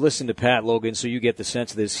you've listened to Pat, Logan, so you get the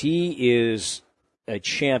sense of this. He is a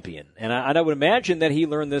champion, and I would imagine that he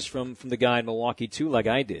learned this from the guy in Milwaukee too, like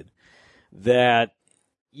I did. That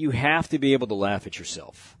you have to be able to laugh at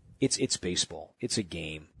yourself. It's baseball. It's a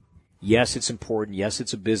game. Yes, it's important. Yes,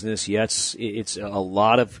 it's a business. Yes, it's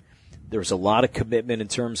there's a lot of commitment in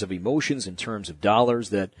terms of emotions, in terms of dollars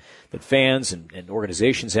that fans and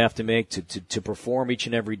organizations have to make to perform each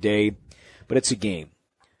and every day. But it's a game.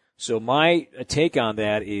 So my take on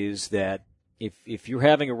that is that if you're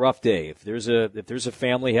having a rough day, if there's a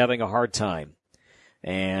family having a hard time,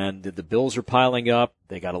 and the bills are piling up,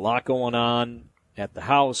 they got a lot going on at the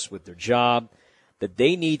house with their job, that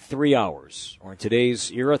they need 3 hours, or in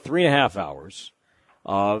today's era, 3.5 hours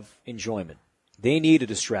of enjoyment. They need a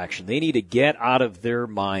distraction. They need to get out of their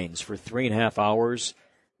minds for 3.5 hours.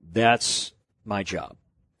 That's my job,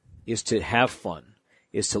 is to have fun,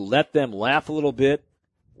 is to let them laugh a little bit,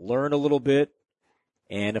 learn a little bit,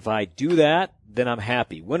 and if I do that, then I'm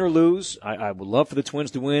happy. Win or lose, I would love for the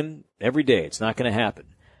Twins to win every day. It's not going to happen.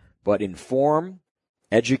 But inform,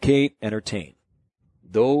 educate, entertain.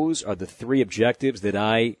 Those are the three objectives that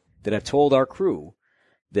I've told our crew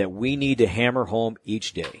that we need to hammer home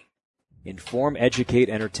each day. Inform, educate,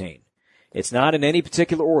 entertain. It's not in any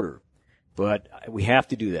particular order, but we have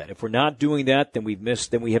to do that. If we're not doing that, then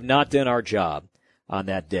we have not done our job on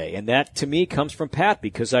that day. And that, to me, comes from Pat,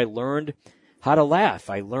 because I learned how to laugh.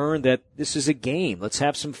 I learned that this is a game. Let's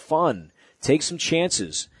have some fun. Take some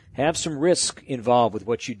chances. Have some risk involved with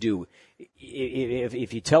what you do.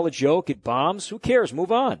 If you tell a joke, it bombs, who cares?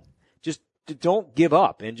 Move on. Just don't give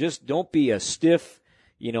up, and just don't be a stiff,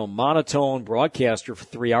 monotone broadcaster for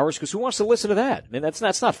 3 hours, because who wants to listen to that? I mean,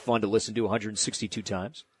 that's not fun to listen to 162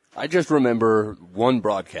 times. I just remember one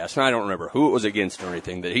broadcast, and I don't remember who it was against or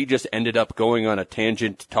anything, that he just ended up going on a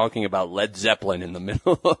tangent talking about Led Zeppelin in the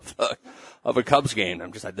middle of a Cubs game.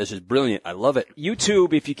 I'm just like, this is brilliant. I love it.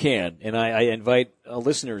 YouTube, if you can, and I invite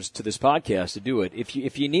listeners to this podcast to do it.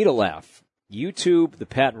 If you need a laugh, YouTube the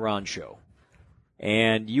Pat and Ron Show,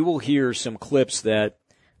 and you will hear some clips that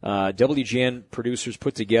WGN producers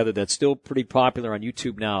put together that's still pretty popular on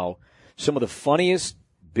YouTube now. Some of the funniest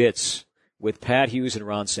bits with Pat Hughes and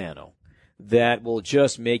Ron Santo that will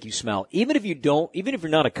just make you smile. Even if you're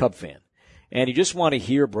not a Cub fan, and you just want to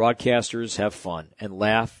hear broadcasters have fun and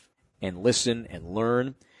laugh and listen and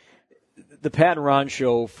learn. The Pat and Ron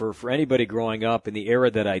show, for anybody growing up in the era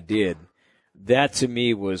that I did, that to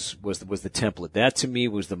me was the template. That to me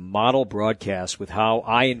was the model broadcast with how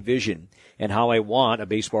I envision and how I want a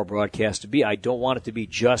baseball broadcast to be. I don't want it to be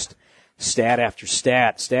just stat after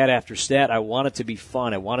stat, stat after stat. I want it to be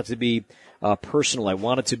fun. I want it to be personal. I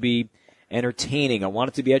want it to be entertaining. I want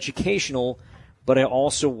it to be educational, but I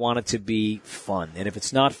also want it to be fun. And if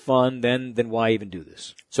it's not fun, then why even do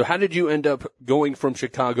this? So how did you end up going from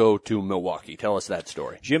Chicago to Milwaukee? Tell us that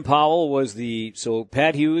story. Jim Powell so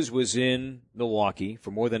Pat Hughes was in Milwaukee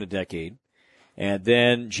for more than a decade. And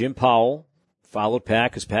then Jim Powell followed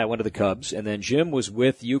Pat because Pat went to the Cubs. And then Jim was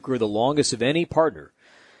with Uecker the longest of any partner.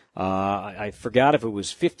 I forgot if it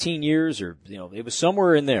was 15 years or, it was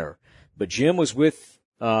somewhere in there. But Jim was with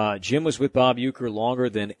Bob Uecker longer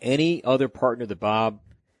than any other partner that Bob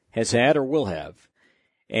has had or will have.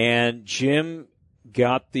 And Jim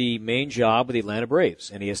got the main job with the Atlanta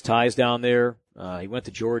Braves, and he has ties down there. He went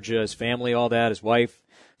to Georgia, his family, all that, his wife.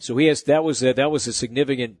 So that was a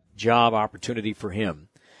significant job opportunity for him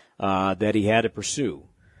that he had to pursue.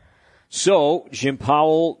 So Jim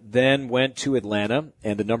Powell then went to Atlanta,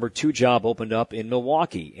 and the number 2 job opened up in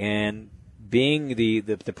Milwaukee. And being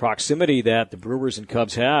the proximity that the Brewers and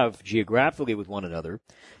Cubs have geographically with one another,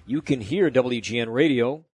 you can hear WGN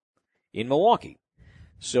radio in Milwaukee.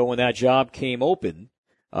 So when that job came open,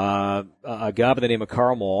 a guy by the name of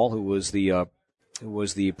Carl Mall, who was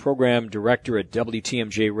the program director at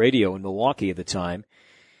WTMJ Radio in Milwaukee at the time,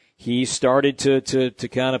 he started to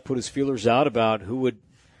kind of put his feelers out about who would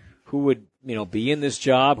be in this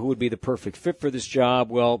job, who would be the perfect fit for this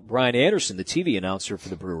job. Well, Brian Anderson, the TV announcer for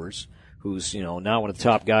the Brewers, who's now one of the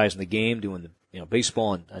top guys in the game, doing the baseball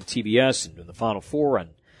on TBS and doing the Final Four on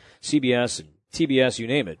CBS and TBS, you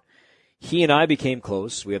name it. He and I became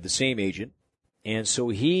close. We have the same agent. And so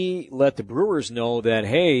he let the Brewers know that,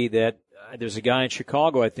 hey, that there's a guy in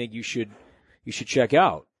Chicago I think you should check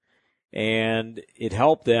out. And it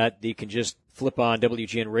helped that you can just flip on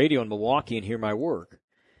WGN radio in Milwaukee and hear my work.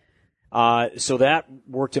 So that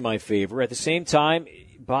worked in my favor. At the same time,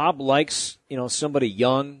 Bob likes, somebody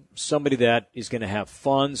young, somebody that is going to have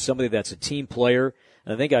fun, somebody that's a team player.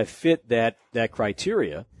 And I think I fit that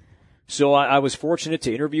criteria. So I was fortunate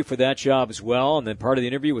to interview for that job as well, and then part of the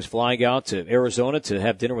interview was flying out to Arizona to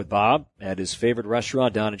have dinner with Bob at his favorite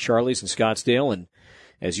restaurant down at Charlie's in Scottsdale. And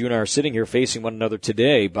as you and I are sitting here facing one another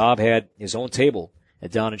today, Bob had his own table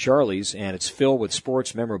at Down at Charlie's, and it's filled with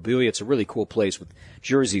sports memorabilia. It's a really cool place with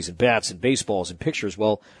jerseys and bats and baseballs and pictures.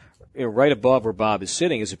 Well, right above where Bob is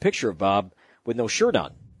sitting is a picture of Bob with no shirt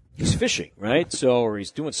on. He's fishing, right? or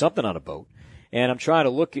he's doing something on a boat. And I'm trying to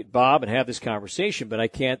look at Bob and have this conversation, but I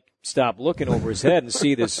can't stop looking over his head and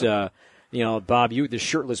see this, this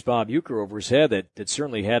shirtless Bob Uecker over his head that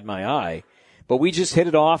certainly had my eye. But we just hit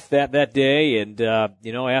it off that day, and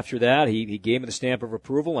after that, he gave me the stamp of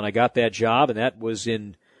approval, and I got that job, and that was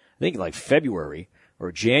in, I think, like February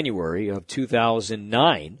or January of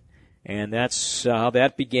 2009, and that's how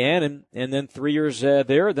that began. And then 3 years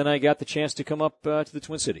there, then I got the chance to come up to the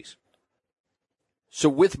Twin Cities. So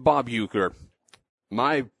with Bob Uecker,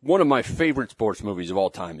 one of my favorite sports movies of all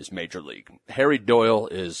time is Major League. Harry Doyle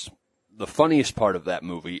is the funniest part of that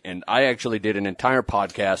movie, and I actually did an entire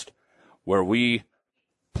podcast where we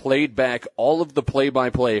played back all of the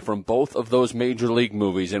play-by-play from both of those Major League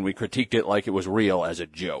movies, and we critiqued it like it was real as a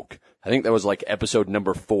joke. I think that was like episode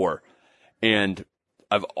number 4. And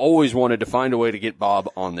I've always wanted to find a way to get Bob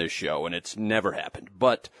on this show, and it's never happened.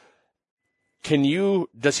 But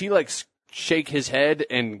does he like shake his head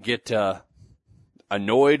and get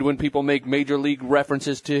annoyed when people make Major League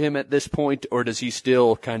references to him at this point, or does he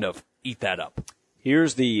still kind of eat that up?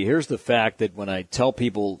 Here's the fact that when I tell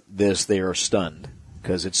people this, they are stunned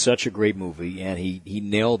because it's such a great movie, and he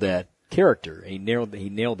nailed that character. He nailed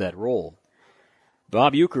that role.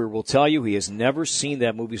 Bob Uecker will tell you he has never seen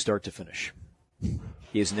that movie start to finish.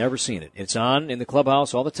 He has never seen it. It's on in the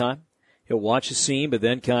clubhouse all the time. He'll watch a scene, but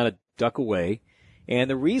then kind of duck away.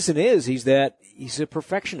 And the reason is he's a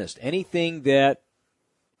perfectionist. Anything that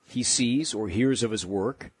he sees or hears of his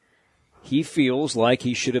work, he feels like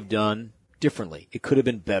he should have done differently. It could have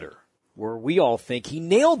been better. Where we all think he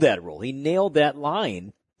nailed that role. He nailed that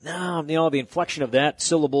line. No, the inflection of that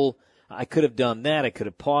syllable, I could have done that. I could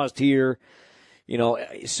have paused here.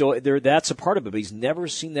 So that's a part of it, but he's never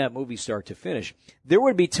seen that movie start to finish. There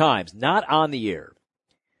would be times, not on the air,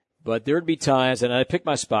 but there would be times, and I pick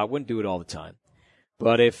my spot, wouldn't do it all the time.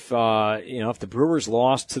 But if the Brewers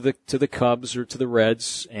lost to the Cubs or to the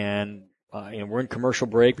Reds, and we're in commercial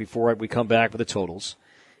break before we come back with the totals,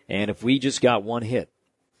 and if we just got one hit,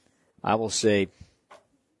 I will say,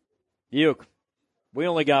 Uke, we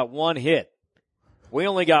only got one hit. We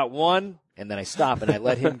only got one, and then I stop and I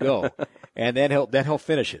let him go. And then he'll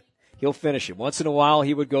finish it. He'll finish it. Once in a while,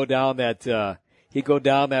 he would go down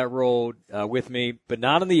that road with me, but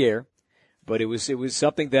not in the air. But it was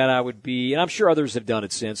something that I would be, and I'm sure others have done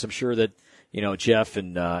it since. I'm sure that, Jeff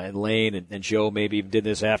and Lane and Joe maybe even did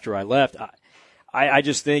this after I left. I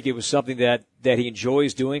just think it was something that he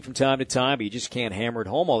enjoys doing from time to time, but you just can't hammer it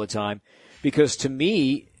home all the time. Because to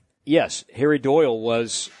me, yes, Harry Doyle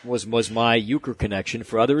was my Euchre connection.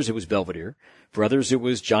 For others, it was Belvedere. For others, it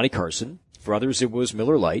was Johnny Carson. For others, it was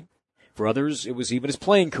Miller Lite. For others, it was even his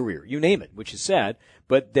playing career. You name it, which is sad,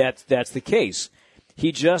 but that's the case.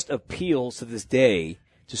 He just appeals to this day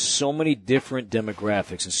to so many different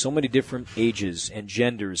demographics and so many different ages and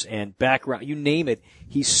genders and background. You name it.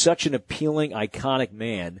 He's such an appealing, iconic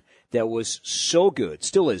man that was so good,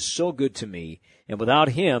 still is so good to me. And without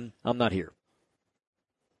him, I'm not here.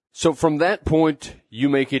 So from that point, you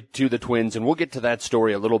make it to the Twins, and we'll get to that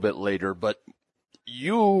story a little bit later, but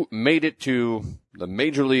you made it to the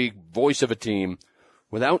major league voice of a team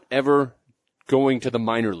without ever going to the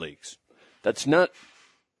minor leagues. It's not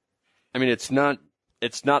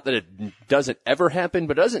that it doesn't ever happen,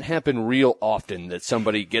 but it doesn't happen real often that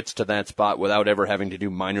somebody gets to that spot without ever having to do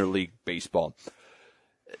minor league baseball.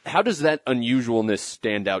 How does that unusualness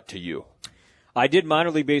stand out to you? I did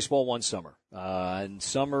minor league baseball one summer. One there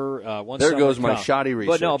summer goes my shoddy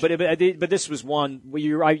research. But this was one.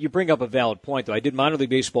 You bring up a valid point, though. I did minor league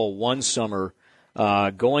baseball one summer,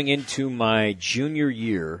 going into my junior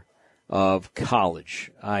year of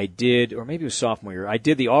college. I did, or maybe it was sophomore year. I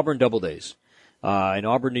did the Auburn Double Days in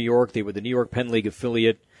Auburn, New York. They were the New York Penn League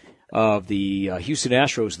affiliate of the Houston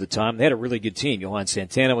Astros at the time. They had a really good team. Yohan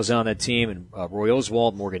Santana was on that team, and Roy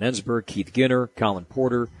Oswald, Morgan Ensberg, Keith Ginner, Colin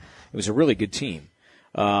Porter. It was a really good team.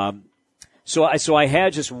 So I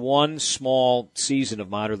had just one small season of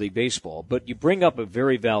minor league baseball. But you bring up a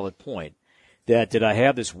very valid point. Did I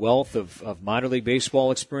have this wealth of minor league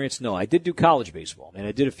baseball experience? No, I did do college baseball, and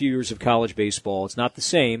I did a few years of college baseball. It's not the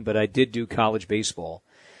same, but I did do college baseball.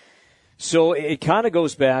 So it kind of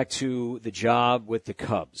goes back to the job with the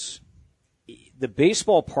Cubs. The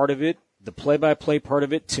baseball part of it, the play-by-play part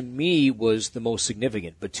of it, to me was the most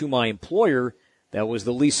significant. But to my employer, that was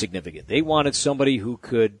the least significant. They wanted somebody who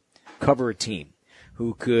could cover a team,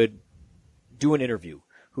 who could do an interview,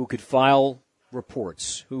 who could file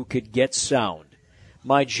reports, who could get sound.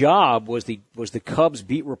 My job was the Cubs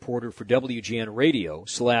beat reporter for WGN Radio /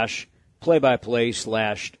 play-by-play /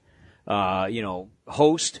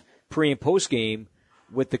 host pre and post game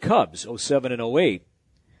with the Cubs 07 and 08.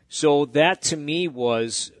 So that to me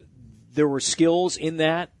there were skills in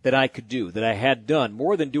that I could do, that I had done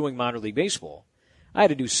more than doing minor league baseball. I had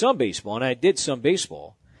to do some baseball, and I did some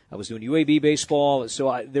baseball. I was doing UAB baseball,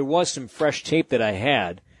 so there was some fresh tape that I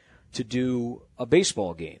had to do a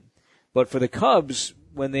baseball game. But for the Cubs,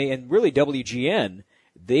 and really WGN,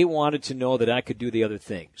 they wanted to know that I could do the other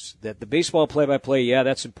things. That the baseball play-by-play, yeah,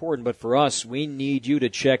 that's important, but for us, we need you to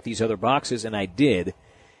check these other boxes, and I did.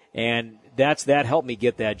 And that helped me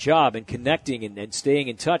get that job, and connecting and staying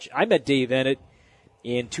in touch. I met Dave Ennett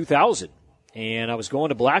in 2000, and I was going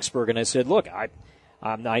to Blacksburg, and I said, look,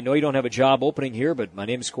 I know you don't have a job opening here, but my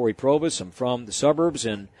name is Corey Probus. I'm from the suburbs,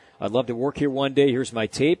 and I'd love to work here one day. Here's my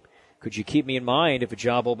tape. Could you keep me in mind if a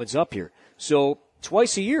job opens up here? So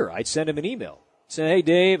twice a year, I'd send him an email. Say, hey,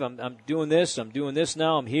 Dave, I'm doing this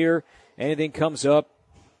now. I'm here. Anything comes up,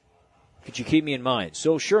 could you keep me in mind?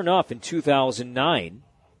 So sure enough, in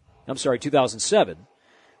 2007,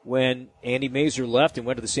 when Andy Mazur left and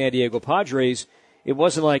went to the San Diego Padres, it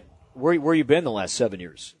wasn't like, where you been the last 7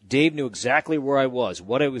 years? Dave knew exactly where I was,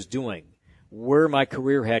 what I was doing, where my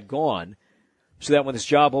career had gone, so that when this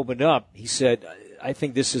job opened up, he said, I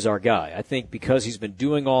think this is our guy. I think because he's been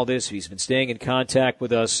doing all this, he's been staying in contact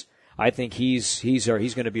with us, I think he's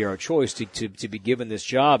going to be our choice to be given this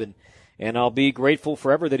job, and I'll be grateful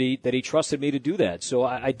forever that he trusted me to do that. So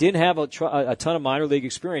I didn't have a ton of minor league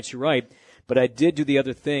experience, you're right, but I did do the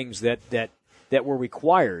other things that were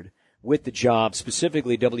required with the job,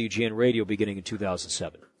 specifically WGN Radio, beginning in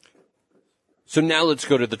 2007. So now let's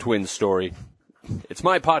go to the Twins story. It's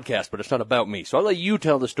my podcast, but it's not about me. So I'll let you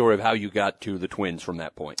tell the story of how you got to the Twins from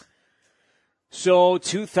that point. So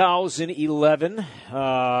 2011,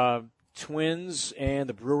 Twins and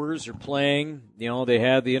the Brewers are playing. They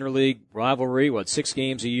had the interleague rivalry, 6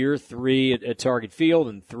 games a year, 3 at Target Field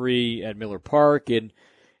and 3 at Miller Park.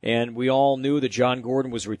 And we all knew that John Gordon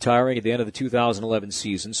was retiring at the end of the 2011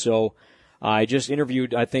 season. So I just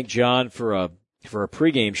interviewed, I think, John for a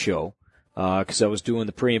pregame show because I was doing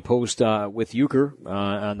the pre and post with Euchre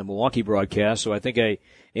on the Milwaukee broadcast. So I think I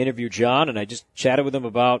interviewed John, and I just chatted with him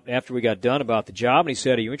about after we got done about the job, and he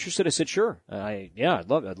said, "Are you interested?" I said, "Sure. I'd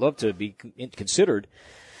love to be considered."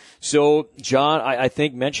 So John, I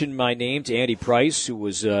think, mentioned my name to Andy Price, who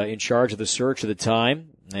was in charge of the search at the time,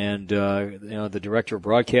 and the director of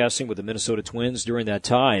broadcasting with the Minnesota Twins during that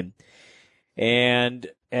time. And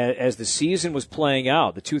as the season was playing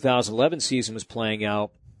out, the 2011 season was playing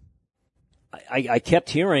out, I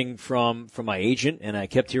kept hearing from my agent, and I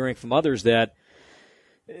kept hearing from others that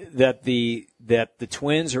the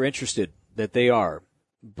Twins are interested, that they are.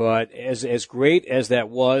 But as great as that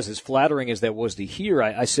was, as flattering as that was to hear,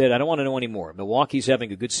 I said, I don't want to know any more. Milwaukee's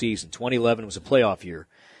having a good season. 2011 was a playoff year.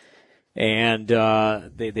 And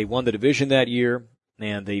they won the division that year,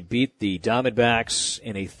 and they beat the Diamondbacks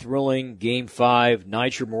in a thrilling Game 5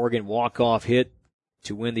 Nyjer Morgan walk-off hit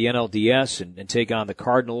to win the NLDS and take on the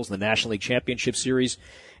Cardinals in the National League Championship Series.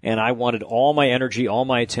 And I wanted all my energy, all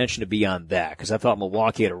my attention to be on that, because I thought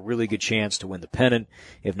Milwaukee had a really good chance to win the pennant,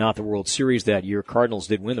 if not the World Series that year. Cardinals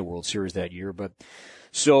did win the World Series that year. But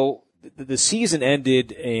so the season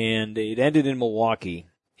ended, and it ended in Milwaukee,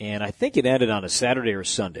 and I think it ended on a Saturday or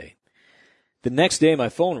Sunday. The next day my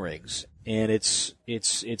phone rings, and it's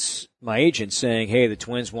my agent saying, "Hey, the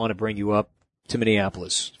Twins want to bring you up to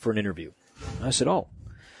Minneapolis for an interview." I said, "Oh."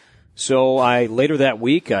 So later that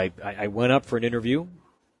week, I went up for an interview,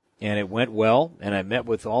 and it went well, and I met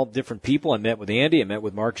with all different people. I met with Andy. I met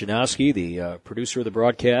with Mark Janowski, the producer of the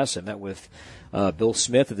broadcast. I met with Bill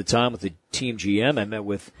Smith at the time with the team GM. I met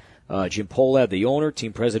with Jim Pohlad, the owner,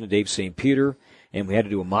 team president Dave St. Peter, and we had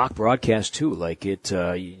to do a mock broadcast too. Like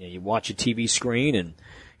you watch a TV screen and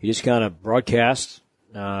you just kind of broadcast.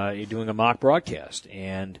 You're doing a mock broadcast,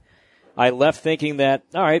 and I left thinking that,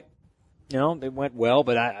 all right, it went well,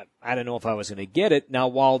 but I didn't know if I was going to get it. Now,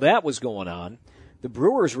 while that was going on, the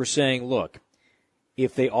Brewers were saying, "Look,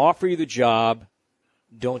 if they offer you the job,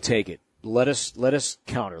 don't take it. Let us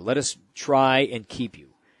counter. Let us try and keep you."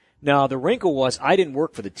 Now, the wrinkle was I didn't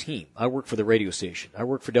work for the team. I worked for the radio station. I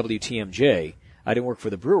worked for WTMJ. I didn't work for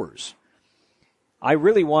the Brewers. I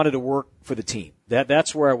really wanted to work for the team.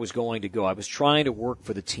 That's where I was going to go. I was trying to work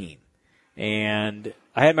for the team. And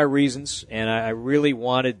I had my reasons, and I really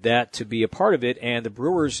wanted that to be a part of it, and the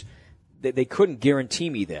Brewers, they couldn't guarantee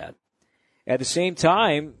me that. At the same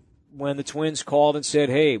time, when the Twins called and said,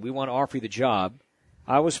 "Hey, we want to offer you the job,"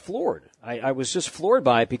 I was floored. I was just floored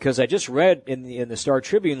by it, because I just read in the Star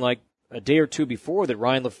Tribune like a day or two before that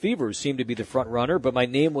Ryan Lefebvre seemed to be the front runner, but my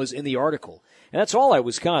name was in the article. And that's all I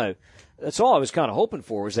was kind of hoping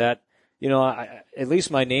for, was that, at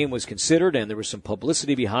least my name was considered and there was some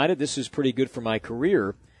publicity behind it. This is pretty good for my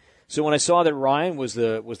career. So when I saw that Ryan was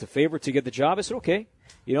the favorite to get the job, I said, okay.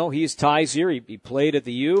 He's ties here. He played at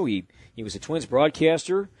the U. He was a Twins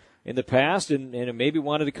broadcaster in the past and maybe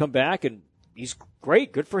wanted to come back, and he's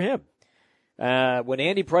great. Good for him. When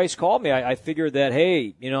Andy Price called me, I figured that,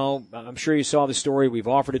 hey, I'm sure you saw the story. We've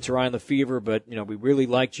offered it to Ryan Lefebvre, but, we really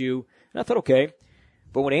liked you. And I thought, okay.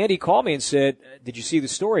 But when Andy called me and said, "Did you see the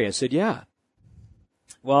story?" I said, "Yeah."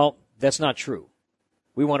 "Well, that's not true.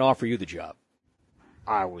 We want to offer you the job."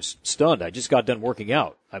 I was stunned. I just got done working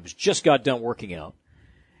out.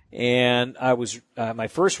 And I was, my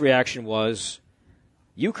first reaction was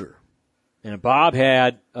Euchre. And Bob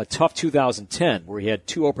had a tough 2010 where he had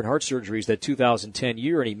 2 open heart surgeries that 2010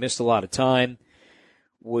 year, and he missed a lot of time.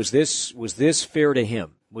 Was this fair to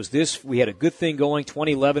him? We had a good thing going.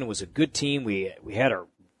 2011 was a good team. We had our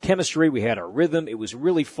chemistry. We had our rhythm. It was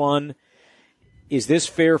really fun. Is this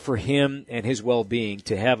fair for him and his well-being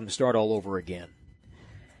to have him start all over again?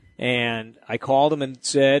 And I called him and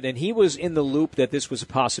said, and he was in the loop that this was a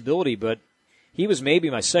possibility, but he was maybe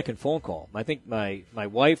my second phone call. I think my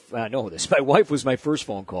wife, my wife was my first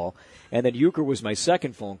phone call, and then Euchre was my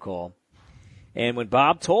second phone call. And when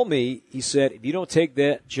Bob told me, he said, "If you don't take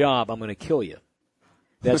that job, I'm going to kill you."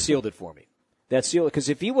 That sealed it for me. That sealed it. Because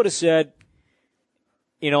if he would have said,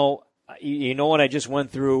 what I just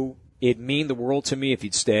went through, it'd mean the world to me if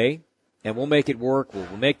you'd stay, and we'll make it work.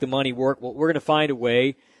 We'll make the money work. We're going to find a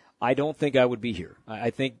way. I don't think I would be here.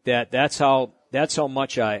 I think that's how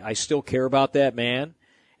much I still care about that man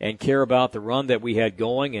and care about the run that we had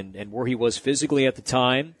going and where he was physically at the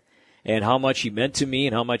time and how much he meant to me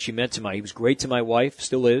and how much he meant to he was great to my wife,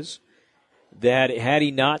 still is. That had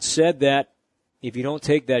he not said that, "If you don't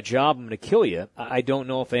take that job, I'm going to kill you," I don't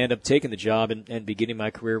know if I end up taking the job and beginning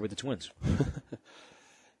my career with the Twins.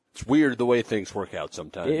 It's weird the way things work out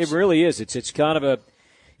sometimes. It really is. It's kind of a,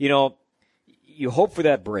 you hope for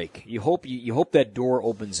that break. You hope that door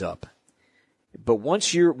opens up. But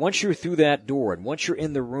once you're through that door and once you're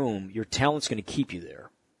in the room, your talent's going to keep you there.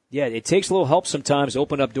 Yeah, it takes a little help sometimes to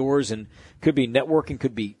open up doors, and could be networking,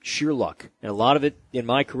 could be sheer luck. And a lot of it in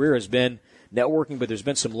my career has been networking, but there's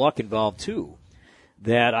been some luck involved too.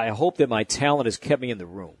 That I hope that my talent has kept me in the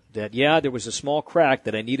room. That, yeah, there was a small crack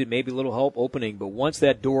that I needed maybe a little help opening, but once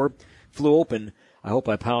that door flew open, I hope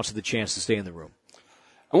I pounced at the chance to stay in the room.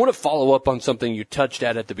 I want to follow up on something you touched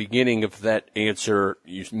at the beginning of that answer.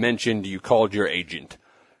 You mentioned you called your agent.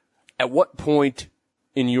 At what point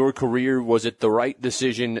in your career was it the right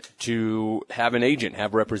decision to have an agent,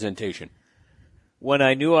 have representation? When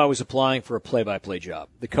I knew I was applying for a play-by-play job.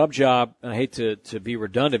 The Cub job, and I hate to be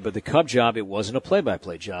redundant, but the Cub job, it wasn't a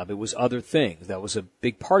play-by-play job. It was other things. That was a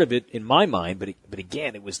big part of it in my mind, but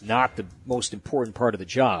again, it was not the most important part of the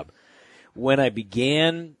job. When I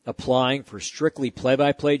began applying for strictly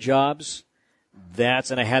play-by-play jobs,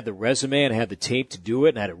 and I had the resume and I had the tape to do it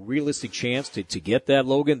and I had a realistic chance to get that,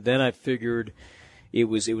 Logan, then I figured it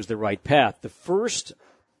was the right path. The first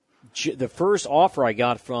offer I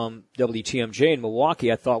got from WTMJ in Milwaukee,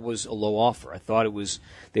 I thought was a low offer. I thought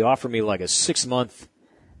they offered me like a 6-month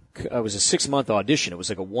audition. It was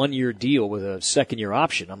like a 1-year deal with a 2nd-year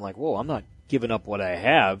option. I'm like, whoa, I'm not giving up what I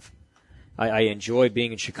have. I enjoy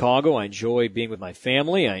being in Chicago. I enjoy being with my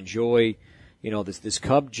family. I enjoy, this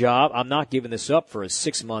Cub job. I'm not giving this up for a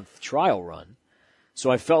 6-month trial run. So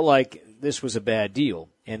I felt like this was a bad deal.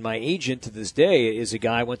 And my agent to this day is a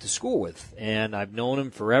guy I went to school with, and I've known him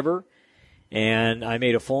forever. And I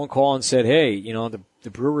made a phone call and said, hey, the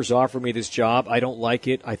Brewers offered me this job. I don't like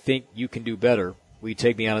it. I think you can do better. Will you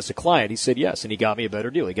take me on as a client? He said yes, and he got me a better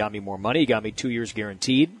deal. He got me more money. He got me 2 years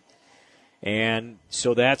guaranteed. And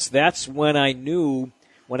so that's when I knew,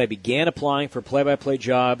 when I began applying for play-by-play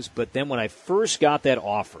jobs. But then when I first got that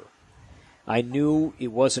offer, I knew it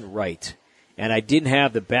wasn't right. And I didn't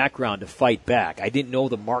have the background to fight back. I didn't know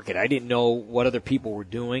the market. I didn't know what other people were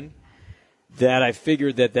doing. That I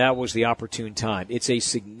figured that was the opportune time. It's a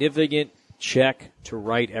significant check to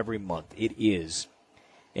write every month. It is.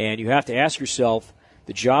 And you have to ask yourself,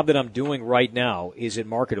 the job that I'm doing right now, is it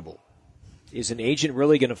marketable? Is an agent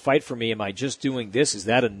really going to fight for me? Am I just doing this? Is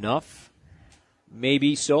that enough?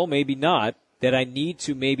 Maybe so, maybe not. That I need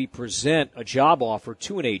to maybe present a job offer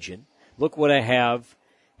to an agent. Look what I have.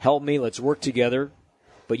 Help me. Let's work together.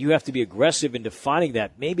 But you have to be aggressive in defining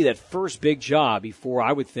that, maybe that first big job before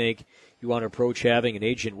I would think you want to approach having an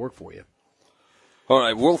agent work for you. All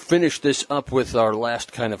right, we'll finish this up with our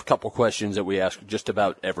last kind of couple questions that we ask just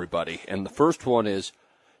about everybody. And the first one is,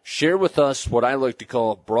 share with us what I like to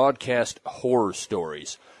call broadcast horror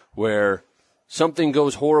stories, where something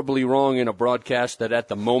goes horribly wrong in a broadcast that at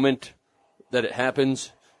the moment that it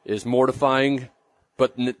happens is mortifying,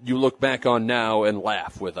 but you look back on now and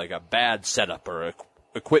laugh with like a bad setup or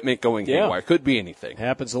equipment going haywire. Could be anything.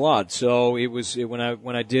 Happens a lot. So when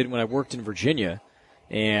I worked in Virginia,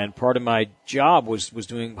 and part of my job was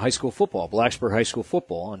doing high school football, Blacksburg High School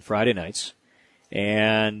football on Friday nights,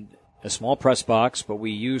 and a small press box, but we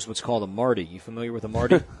used what's called a Marty. You familiar with a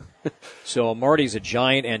Marty? So a Marty is a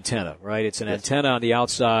giant antenna, right? It's an antenna on the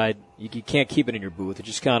outside. You can't keep it in your booth. It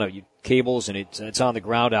just kind of cables, and it's on the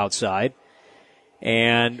ground outside.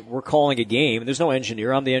 And we're calling a game, and there's no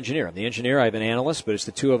engineer. I'm the engineer. I have an analyst, but it's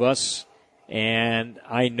the two of us, and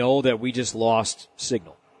I know that we just lost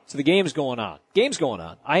signal. So the game's going on.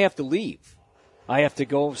 I have to leave. I have to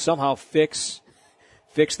go somehow fix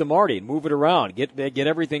the Marty and move it around, get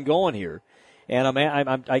everything going here. And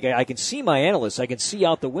I can see my analyst. I can see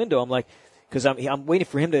out the window. I'm like, because I'm waiting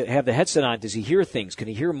for him to have the headset on. Does he hear things? Can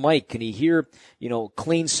he hear Mike? Can he hear,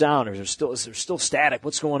 clean sound? Or is there still static?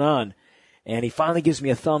 What's going on? And he finally gives me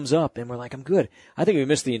a thumbs up, and we're like, I'm good. I think we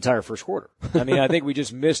missed the entire first quarter. I think we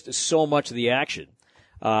just missed so much of the action.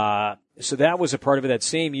 So that was a part of it that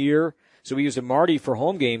same year. So we used a Marty for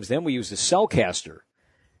home games. Then we used a Cellcaster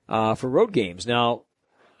for road games. Now,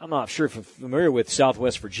 I'm not sure if you're familiar with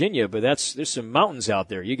Southwest Virginia, but there's some mountains out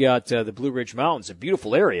there. You got the Blue Ridge Mountains, a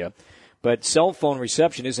beautiful area, but cell phone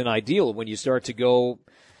reception isn't ideal when you start to go,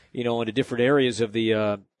 into different areas of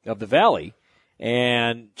the valley.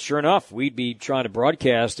 And sure enough, we'd be trying to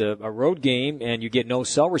broadcast a road game, and you get no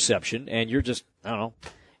cell reception, and you're just, I don't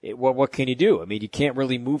know, what can you do? You can't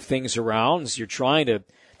really move things around. So you're trying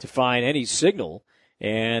to find any signal,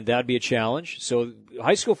 and that'd be a challenge. So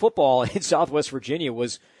high school football in Southwest Virginia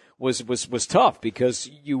was tough because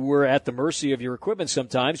you were at the mercy of your equipment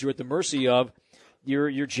sometimes. You were at the mercy of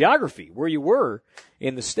your geography, where you were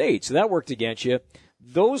in the state. So that worked against you.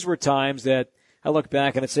 Those were times that I look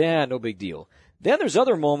back and I'd say, no big deal. Then there's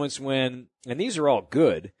other moments when, and these are all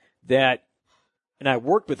good, and I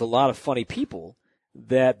worked with a lot of funny people,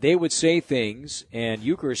 that they would say things, and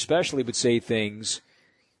Euchre especially would say things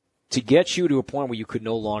to get you to a point where you could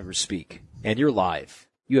no longer speak. And you're live.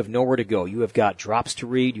 You have nowhere to go. You have got drops to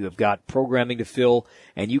read. You have got programming to fill,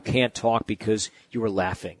 and you can't talk because you were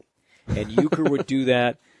laughing. And Euchre would do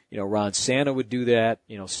that. You know, Ron Santo would do that.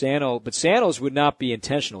 You know, but Santos would not be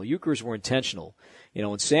intentional. Euchre's were intentional. You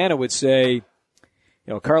know, and Santo would say, you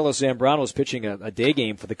know, Carlos Zambrano was pitching a day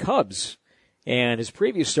game for the Cubs, and his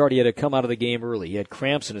previous start, he had to come out of the game early. He had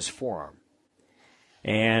cramps in his forearm.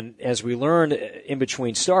 And as we learned in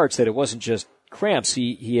between starts that it wasn't just cramps,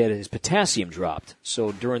 he had his potassium dropped.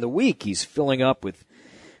 So during the week, he's filling up with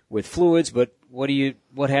fluids, but what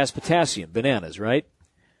has potassium? Bananas, right?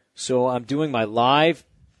 So I'm doing my live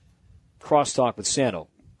crosstalk with Santo.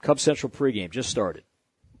 Cubs Central pregame just started.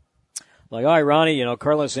 Like, all right, Ronnie, you know,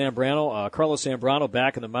 Carlos Zambrano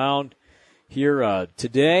back in the mound here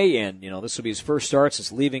today, and, you know, this will be his first start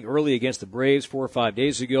since leaving early against the Braves 4 or 5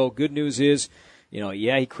 days ago. Good news is, you know,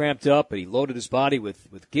 yeah, he cramped up, but he loaded his body with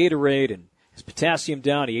Gatorade and his potassium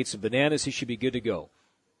down. He ate some bananas. He should be good to go.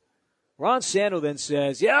 Ron Santo then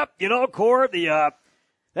says, yep, you know, Core,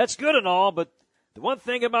 that's good and all, but the one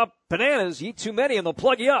thing about bananas, you eat too many and they'll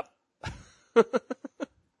plug you up.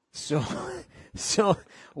 So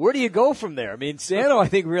where do you go from there? I mean, Santo, I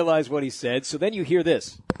think, realized what he said. So then you hear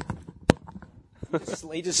this.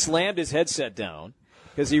 He just slammed his headset down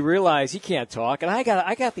because he realized he can't talk. And I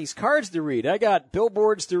got these cards to read. I got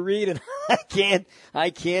billboards to read, and I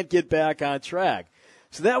can't get back on track.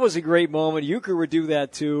 So that was a great moment. Euchre would do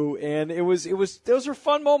that too, and those were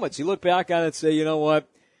fun moments. You look back on it and say, you know what?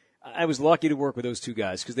 I was lucky to work with those two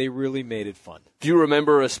guys because they really made it fun. Do you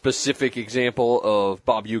remember a specific example of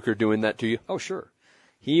Bob Euchre doing that to you? Oh, sure.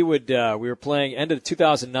 He would. We were playing end of the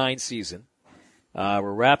 2009 season.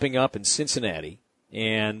 We're wrapping up in Cincinnati,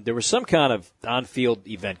 and there was some kind of on-field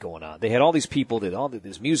event going on. They had all these people,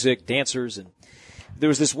 this music, dancers, and there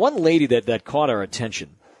was this one lady that caught our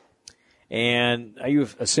attention. And are you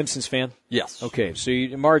a Simpsons fan? Yes. Okay, so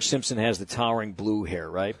Marge Simpson has the towering blue hair,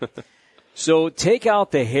 right? So take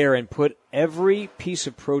out the hair and put every piece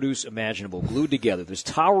of produce imaginable glued together. This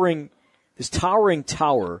towering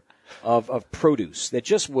tower of produce that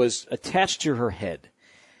just was attached to her head.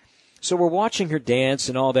 So we're watching her dance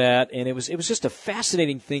and all that, and it was just a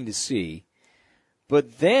fascinating thing to see.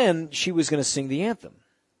 But then she was going to sing the anthem.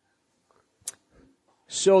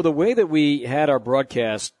 So the way that we had our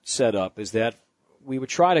broadcast set up is that we would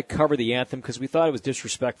try to cover the anthem because we thought it was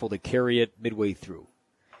disrespectful to carry it midway through.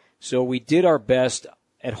 So we did our best.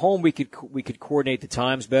 At home, we could coordinate the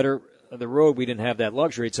times better. On the road, we didn't have that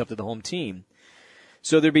luxury. It's up to the home team.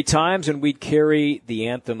 So there'd be times when we'd carry the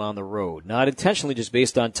anthem on the road, not intentionally, just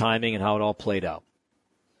based on timing and how it all played out.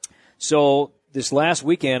 So this last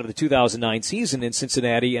weekend of the 2009 season in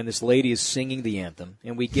Cincinnati, and this lady is singing the anthem,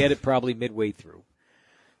 and we get it probably midway through.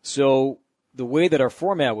 So the way that our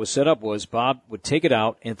format was set up was Bob would take it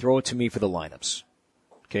out and throw it to me for the lineups.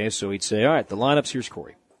 Okay, so he'd say, all right, the lineups, here's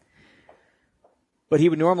Corey. But he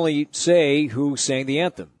would normally say who sang the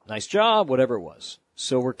anthem. Nice job, whatever it was.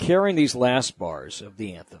 So we're carrying these last bars of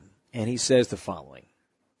the anthem, and he says the following.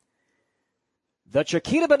 The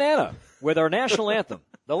Chiquita Banana with our national anthem.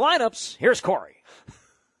 The lineups, here's Corey.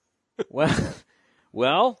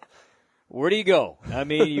 Well, where do you go? I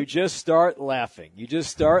mean, you just start laughing. You just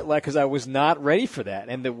start because I was not ready for that.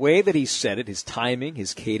 And the way that he said it, his timing,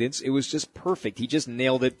 his cadence, it was just perfect. He just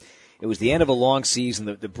nailed it. It was the end of a long season.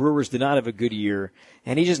 The Brewers did not have a good year,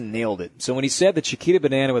 and he just nailed it. So when he said the Chiquita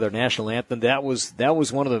Banana with our national anthem, that was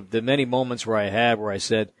one of the many moments where I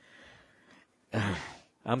said,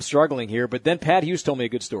 I'm struggling here. But then Pat Hughes told me a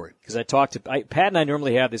good story because Pat and I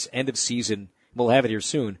normally have this end of season. We'll have it here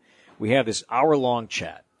soon. We have this hour-long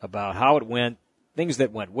chat about how it went, things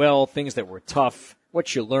that went well, things that were tough,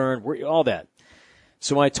 what you learned, all that.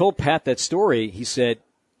 So when I told Pat that story, he said,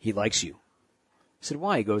 he likes you. I said,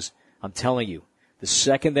 why? He goes, I'm telling you, the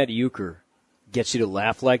second that Euchre gets you to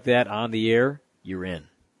laugh like that on the air, you're in.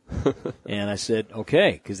 And I said,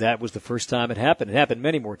 okay, because that was the first time it happened. It happened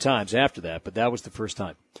many more times after that, but that was the first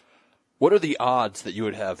time. What are the odds that you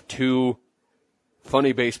would have two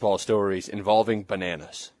funny baseball stories involving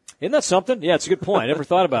bananas? Isn't that something? Yeah, it's a good point. I never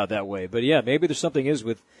thought about it that way. But, yeah, maybe there's something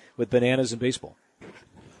with bananas and baseball.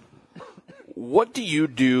 What do you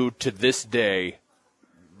do to this day,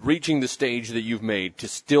 reaching the stage that you've made, to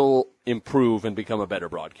still improve and become a better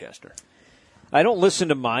broadcaster? I don't listen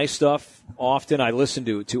to my stuff often. I listen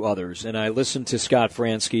to others, and I listen to Scott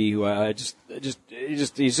Fransky, who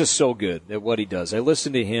he's just so good at what he does. I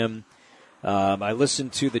listen to him. I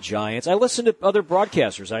listen to the Giants. I listen to other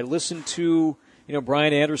broadcasters. I listen to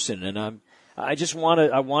Brian Anderson, and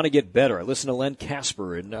I want to get better. I listen to Len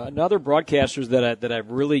Casper and other broadcasters that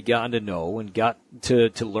I've really gotten to know and got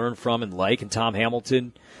to learn from and like, and Tom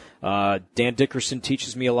Hamilton. Dan Dickerson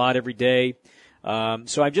teaches me a lot every day.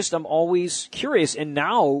 So I'm always curious. And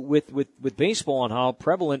now with baseball and how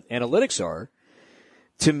prevalent analytics are,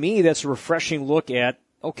 to me, that's a refreshing look at,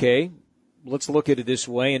 okay, let's look at it this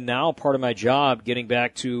way. And now part of my job, getting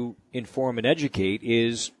back to inform and educate,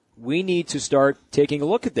 is we need to start taking a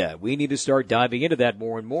look at that. We need to start diving into that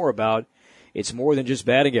more and more about it's more than just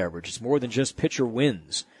batting average. It's more than just pitcher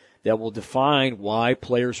wins that will define why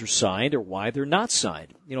players are signed or why they're not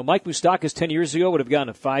signed. Mike Moustakas 10 years ago would have gotten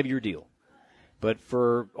a 5-year deal. But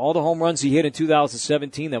for all the home runs he hit in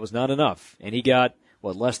 2017, that was not enough. And he got,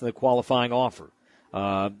 less than the qualifying offer.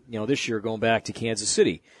 This year going back to Kansas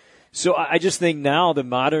City. So I just think now the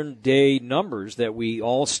modern day numbers that we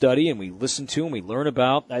all study and we listen to and we learn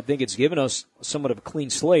about, I think it's given us somewhat of a clean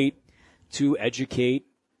slate to educate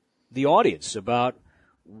the audience about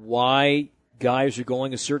why guys are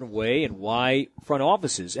going a certain way and why front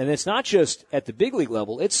offices. And it's not just at the big league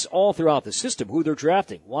level. It's all throughout the system, who they're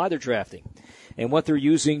drafting, why they're drafting, and what they're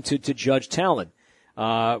using to judge talent,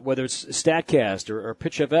 whether it's StatCast or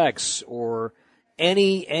PitchFX or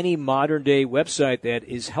any modern day website that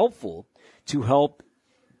is helpful to help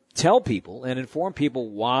tell people and inform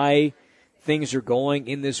people why things are going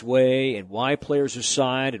in this way and why players are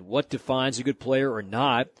signed and what defines a good player or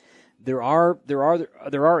not. There are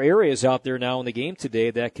areas out there now in the game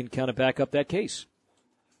today that can kind of back up that case.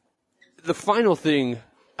 The final thing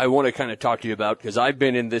I want to kind of talk to you about, because I've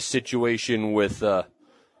been in this situation with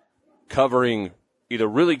covering either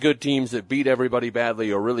really good teams that beat everybody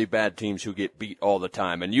badly or really bad teams who get beat all the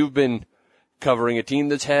time. And you've been covering a team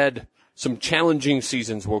that's had some challenging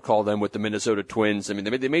seasons, we'll call them, with the Minnesota Twins. I mean,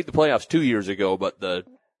 they made the playoffs 2 years ago, but the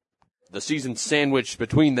seasons sandwiched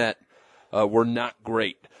between that were not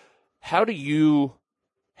great. How do you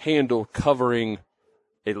handle covering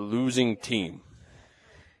a losing team?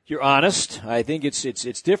 You're honest. I think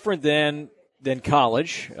it's different than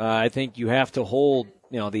college. I think you have to hold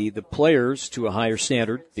the players to a higher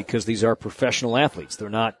standard because these are professional athletes. They're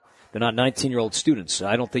not 19-year-old students.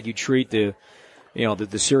 I don't think you treat the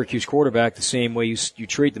Syracuse quarterback the same way you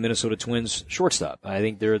treat the Minnesota Twins shortstop. I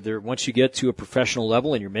think they're once you get to a professional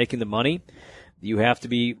level and you're making the money, you have to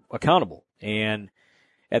be accountable. And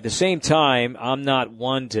at the same time, I'm not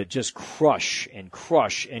one to just crush.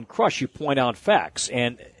 You point out facts.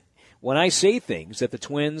 And when I say things that the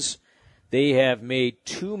Twins, they have made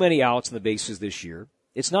too many outs on the bases this year,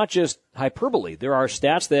 it's not just hyperbole. There are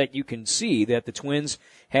stats that you can see that the Twins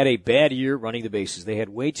had a bad year running the bases. They had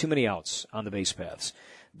way too many outs on the base paths.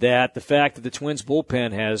 That the fact that the Twins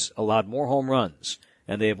bullpen has allowed more home runs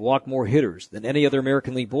and they have walked more hitters than any other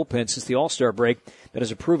American League bullpen since the All-Star break, that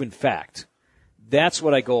is a proven fact. That's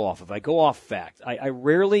what I go off of. I go off fact. I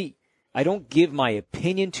don't give my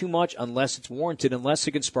opinion too much unless it's warranted, unless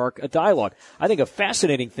it can spark a dialogue. I think a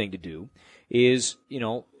fascinating thing to do is,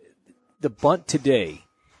 the bunt today.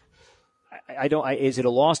 Is it a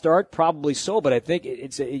lost art? Probably so, but I think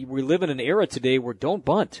we live in an era today where don't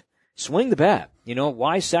bunt. Swing the bat.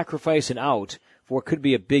 Why sacrifice an out for what could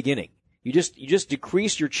be a big inning? You just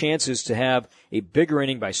decrease your chances to have a bigger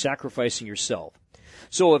inning by sacrificing yourself.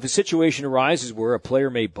 So if a situation arises where a player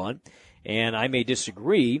may bunt and I may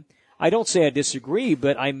disagree, I don't say I disagree,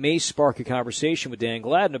 but I may spark a conversation with Dan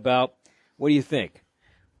Gladden about, what do you think?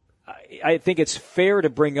 I think it's fair to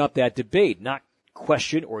bring up that debate, not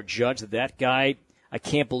question or judge that guy, I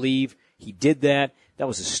can't believe he did that. That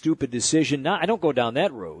was a stupid decision. I don't go down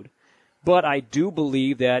that road, but I do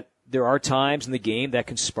believe that there are times in the game that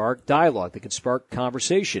can spark dialogue, that can spark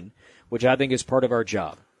conversation, which I think is part of our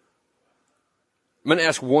job. I'm going to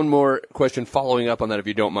ask one more question following up on that, if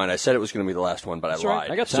you don't mind. I said it was going to be the last one, but That's I lied.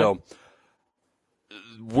 Right. I got time. So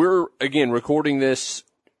we're, again, recording this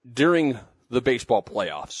during the baseball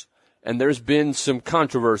playoffs, and there's been some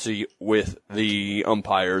controversy with the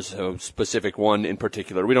umpires, a specific one in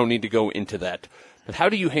particular. We don't need to go into that. But how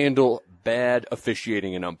do you handle bad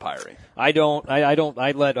officiating and umpiring? I don't.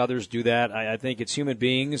 I let others do that. I think it's human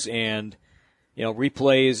beings, and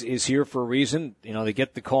replay is here for a reason. They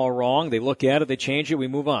get the call wrong, they look at it, they change it, we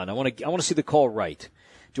move on. I want to see the call right.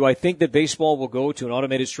 Do I think that baseball will go to an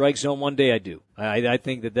automated strike zone one day? I do. I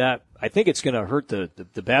think I think it's going to hurt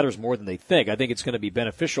the batters more than they think. I think it's going to be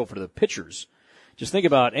beneficial for the pitchers. Just think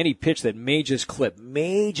about any pitch that may just clip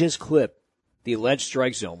the alleged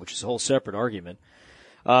strike zone, which is a whole separate argument.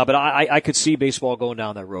 But I could see baseball going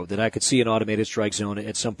down that road, that I could see an automated strike zone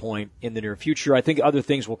at some point in the near future. I think other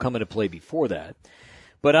things will come into play before that.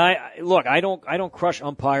 But I don't crush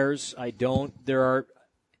umpires. I don't.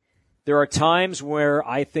 there are times where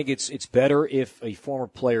I think it's better if a former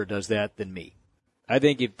player does that than me. I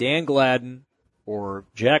think if Dan Gladden or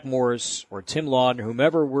Jack Morris or Tim Lawton,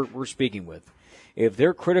 whomever we're speaking with, if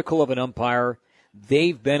they're critical of an umpire,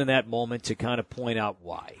 they've been in that moment to kind of point out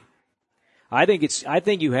why. I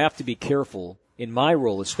think you have to be careful in my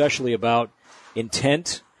role, especially about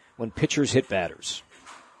intent when pitchers hit batters.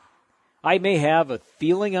 I may have a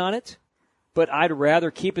feeling on it, but I'd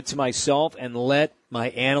rather keep it to myself and let my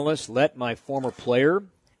analyst, let my former player,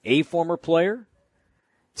 a former player,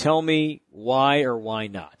 tell me why or why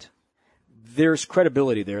not. There's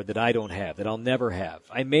credibility there that I don't have, that I'll never have.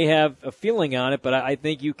 I may have a feeling on it, but I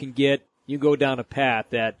think you go down a path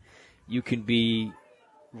that you can be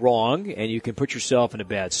wrong and you can put yourself in a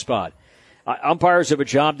bad spot. Umpires have a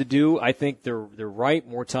job to do. I think they're right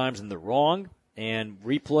more times than they're wrong. And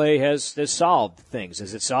replay has solved things.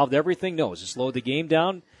 Has it solved everything? No. Has it slowed the game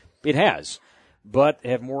down? It has. But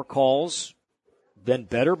have more calls been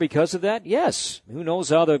better because of that? Yes. Who knows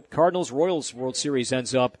how the Cardinals-Royals World Series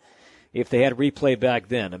ends up if they had replay back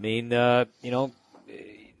then. I mean,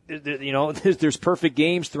 there's perfect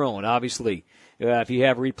games thrown, obviously, if you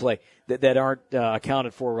have replay that aren't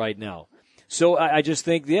accounted for right now. So I just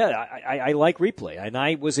think, I like replay, and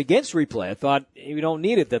I was against replay. I thought we don't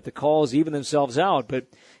need it, that the calls even themselves out. But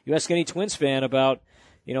you ask any Twins fan about,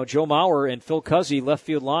 Joe Mauer and Phil Cuzzi, left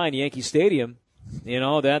field line, Yankee Stadium,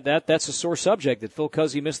 that's a sore subject. That Phil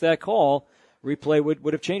Cuzzi missed that call, replay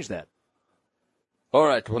would have changed that. All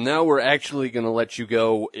right, well, now we're actually going to let you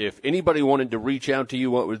go. If anybody wanted to reach out to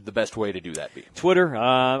you, what would the best way to do that be? Twitter.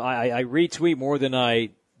 I retweet more than I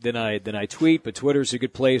tweet, but Twitter's a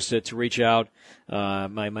good place to reach out.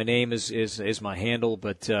 My name is my handle,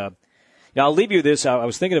 but I'll leave you with this. I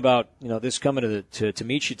was thinking about this coming to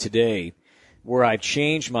meet you today, where I've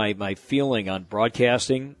changed my feeling on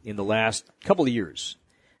broadcasting in the last couple of years.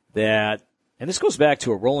 And this goes back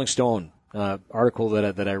to a Rolling Stone article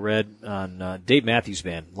that I read on Dave Matthews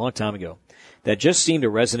Band a long time ago, that just seemed to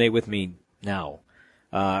resonate with me now,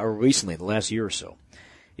 or recently, the last year or so.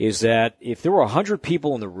 Is that if there were 100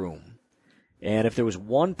 people in the room, and if there was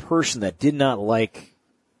one person that did not like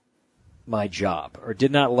my job or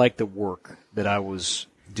did not like the work that I was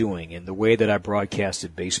doing and the way that I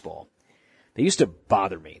broadcasted baseball, they used to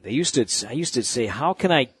bother me. I used to say, how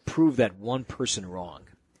can I prove that one person wrong?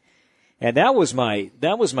 And that was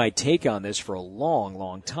my take on this for a long,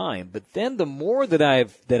 long time. But then the more that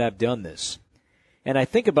I've done this, and I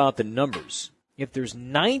think about the numbers, if there's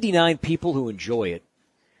 99 people who enjoy it,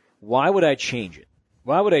 why would I change it?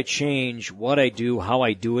 Why would I change what I do, how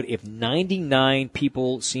I do it, if 99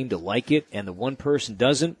 people seem to like it and the one person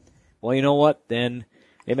doesn't? Well, you know what? Then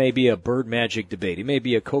it may be a bird magic debate. It may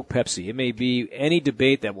be a Coke Pepsi. It may be any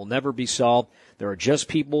debate that will never be solved. There are just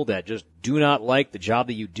people that just do not like the job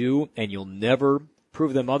that you do, and you'll never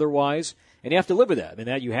prove them otherwise. And you have to live with that. I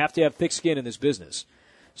mean, you have to have thick skin in this business.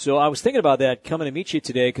 So I was thinking about that coming to meet you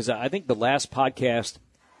today, because I think the last podcast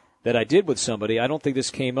that I did with somebody, I don't think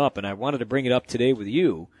this came up, and I wanted to bring it up today with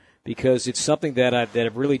you because it's something that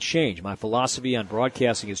I've really changed. My philosophy on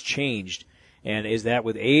broadcasting has changed, and is that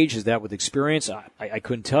with age? Is that with experience? I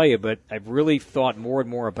couldn't tell you, but I've really thought more and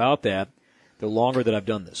more about that the longer that I've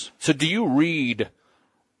done this. So do you read,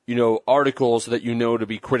 articles that to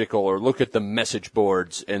be critical, or look at the message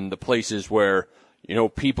boards and the places where,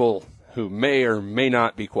 people who may or may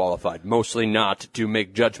not be qualified, mostly not to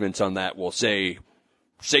make judgments on that, will say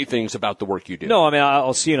things about the work you do? No, I mean,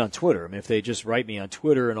 I'll see it on Twitter. I mean, if they just write me on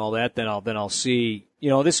Twitter and all that, then I'll see,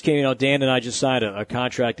 this came, Dan and I just signed a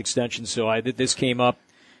contract extension. So this came up,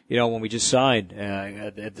 when we just signed,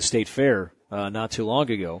 at the state fair, not too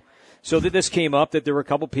long ago. So this came up that there were a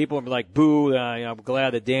couple people who were like, boo, I'm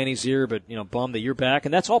glad that Danny's here, but, bummed that you're back.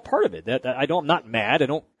 And that's all part of it. I'm not mad. I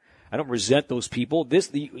don't resent those people.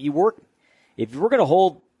 You work, if we're going to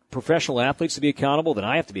hold professional athletes to be accountable, then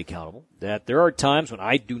I have to be accountable. That there are times when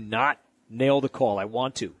I do not nail the call. I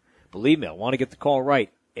want to. Believe me, I want to get the call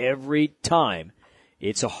right every time.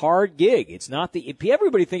 It's a hard gig. It's not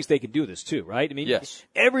everybody thinks they can do this too, right? I mean, yes.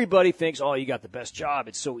 Everybody thinks, oh, you got the best job.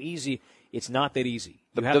 It's so easy. It's not that easy.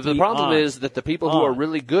 The problem is that the people who are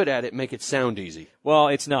really good at it make it sound easy. Well,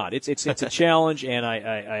 it's not. It's a challenge, and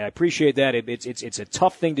I appreciate that. It's a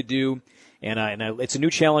tough thing to do. And it's a new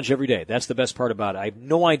challenge every day. That's the best part about it. I have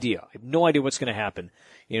no idea. What's going to happen.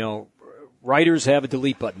 Writers have a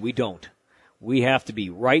delete button. We don't. We have to be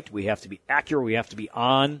right. We have to be accurate. We have to be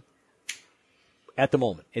on at the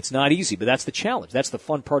moment. It's not easy, but that's the challenge. That's the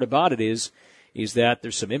fun part about it is that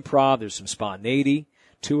there's some improv, there's some spontaneity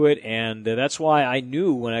to it, and that's why I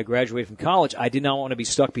knew when I graduated from college I did not want to be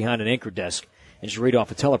stuck behind an anchor desk and just read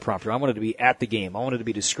off a teleprompter. I wanted to be at the game. I wanted to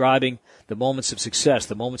be describing the moments of success,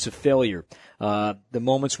 the moments of failure, the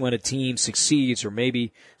moments when a team succeeds or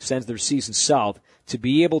maybe sends their season south. To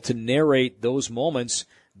be able to narrate those moments,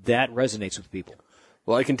 that resonates with people.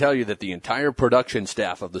 Well, I can tell you that the entire production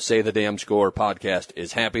staff of the Say the Damn Score podcast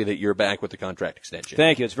is happy that you're back with the contract extension.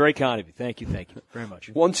 Thank you. It's very kind of you. Thank you very much.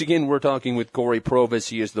 Once again, we're talking with Corey Provis.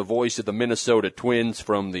 He is the voice of the Minnesota Twins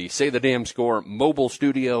from the Say the Damn Score mobile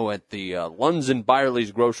studio at the Lunds and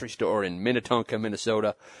Byerly's grocery store in Minnetonka,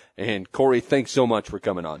 Minnesota. And Corey, thanks so much for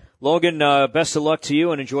coming on. Logan, best of luck to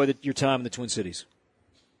you and enjoy your time in the Twin Cities.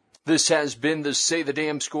 This has been the Say the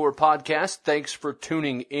Damn Score podcast. Thanks for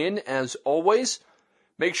tuning in, as always.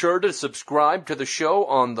 Make sure to subscribe to the show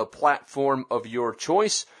on the platform of your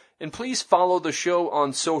choice. And please follow the show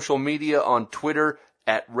on social media on Twitter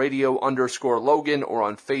at radio_Logan or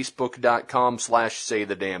on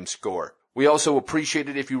Facebook.com/SayTheDamnScore. We also appreciate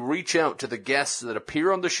it if you reach out to the guests that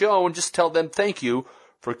appear on the show and just tell them thank you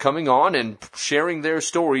for coming on and sharing their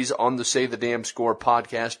stories on the Say the Damn Score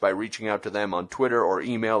podcast by reaching out to them on Twitter or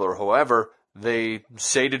email or however they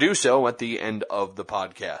say to do so at the end of the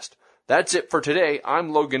podcast. That's it for today.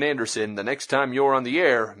 I'm Logan Anderson. The next time you're on the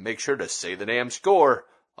air, make sure to say the damn score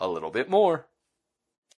a little bit more.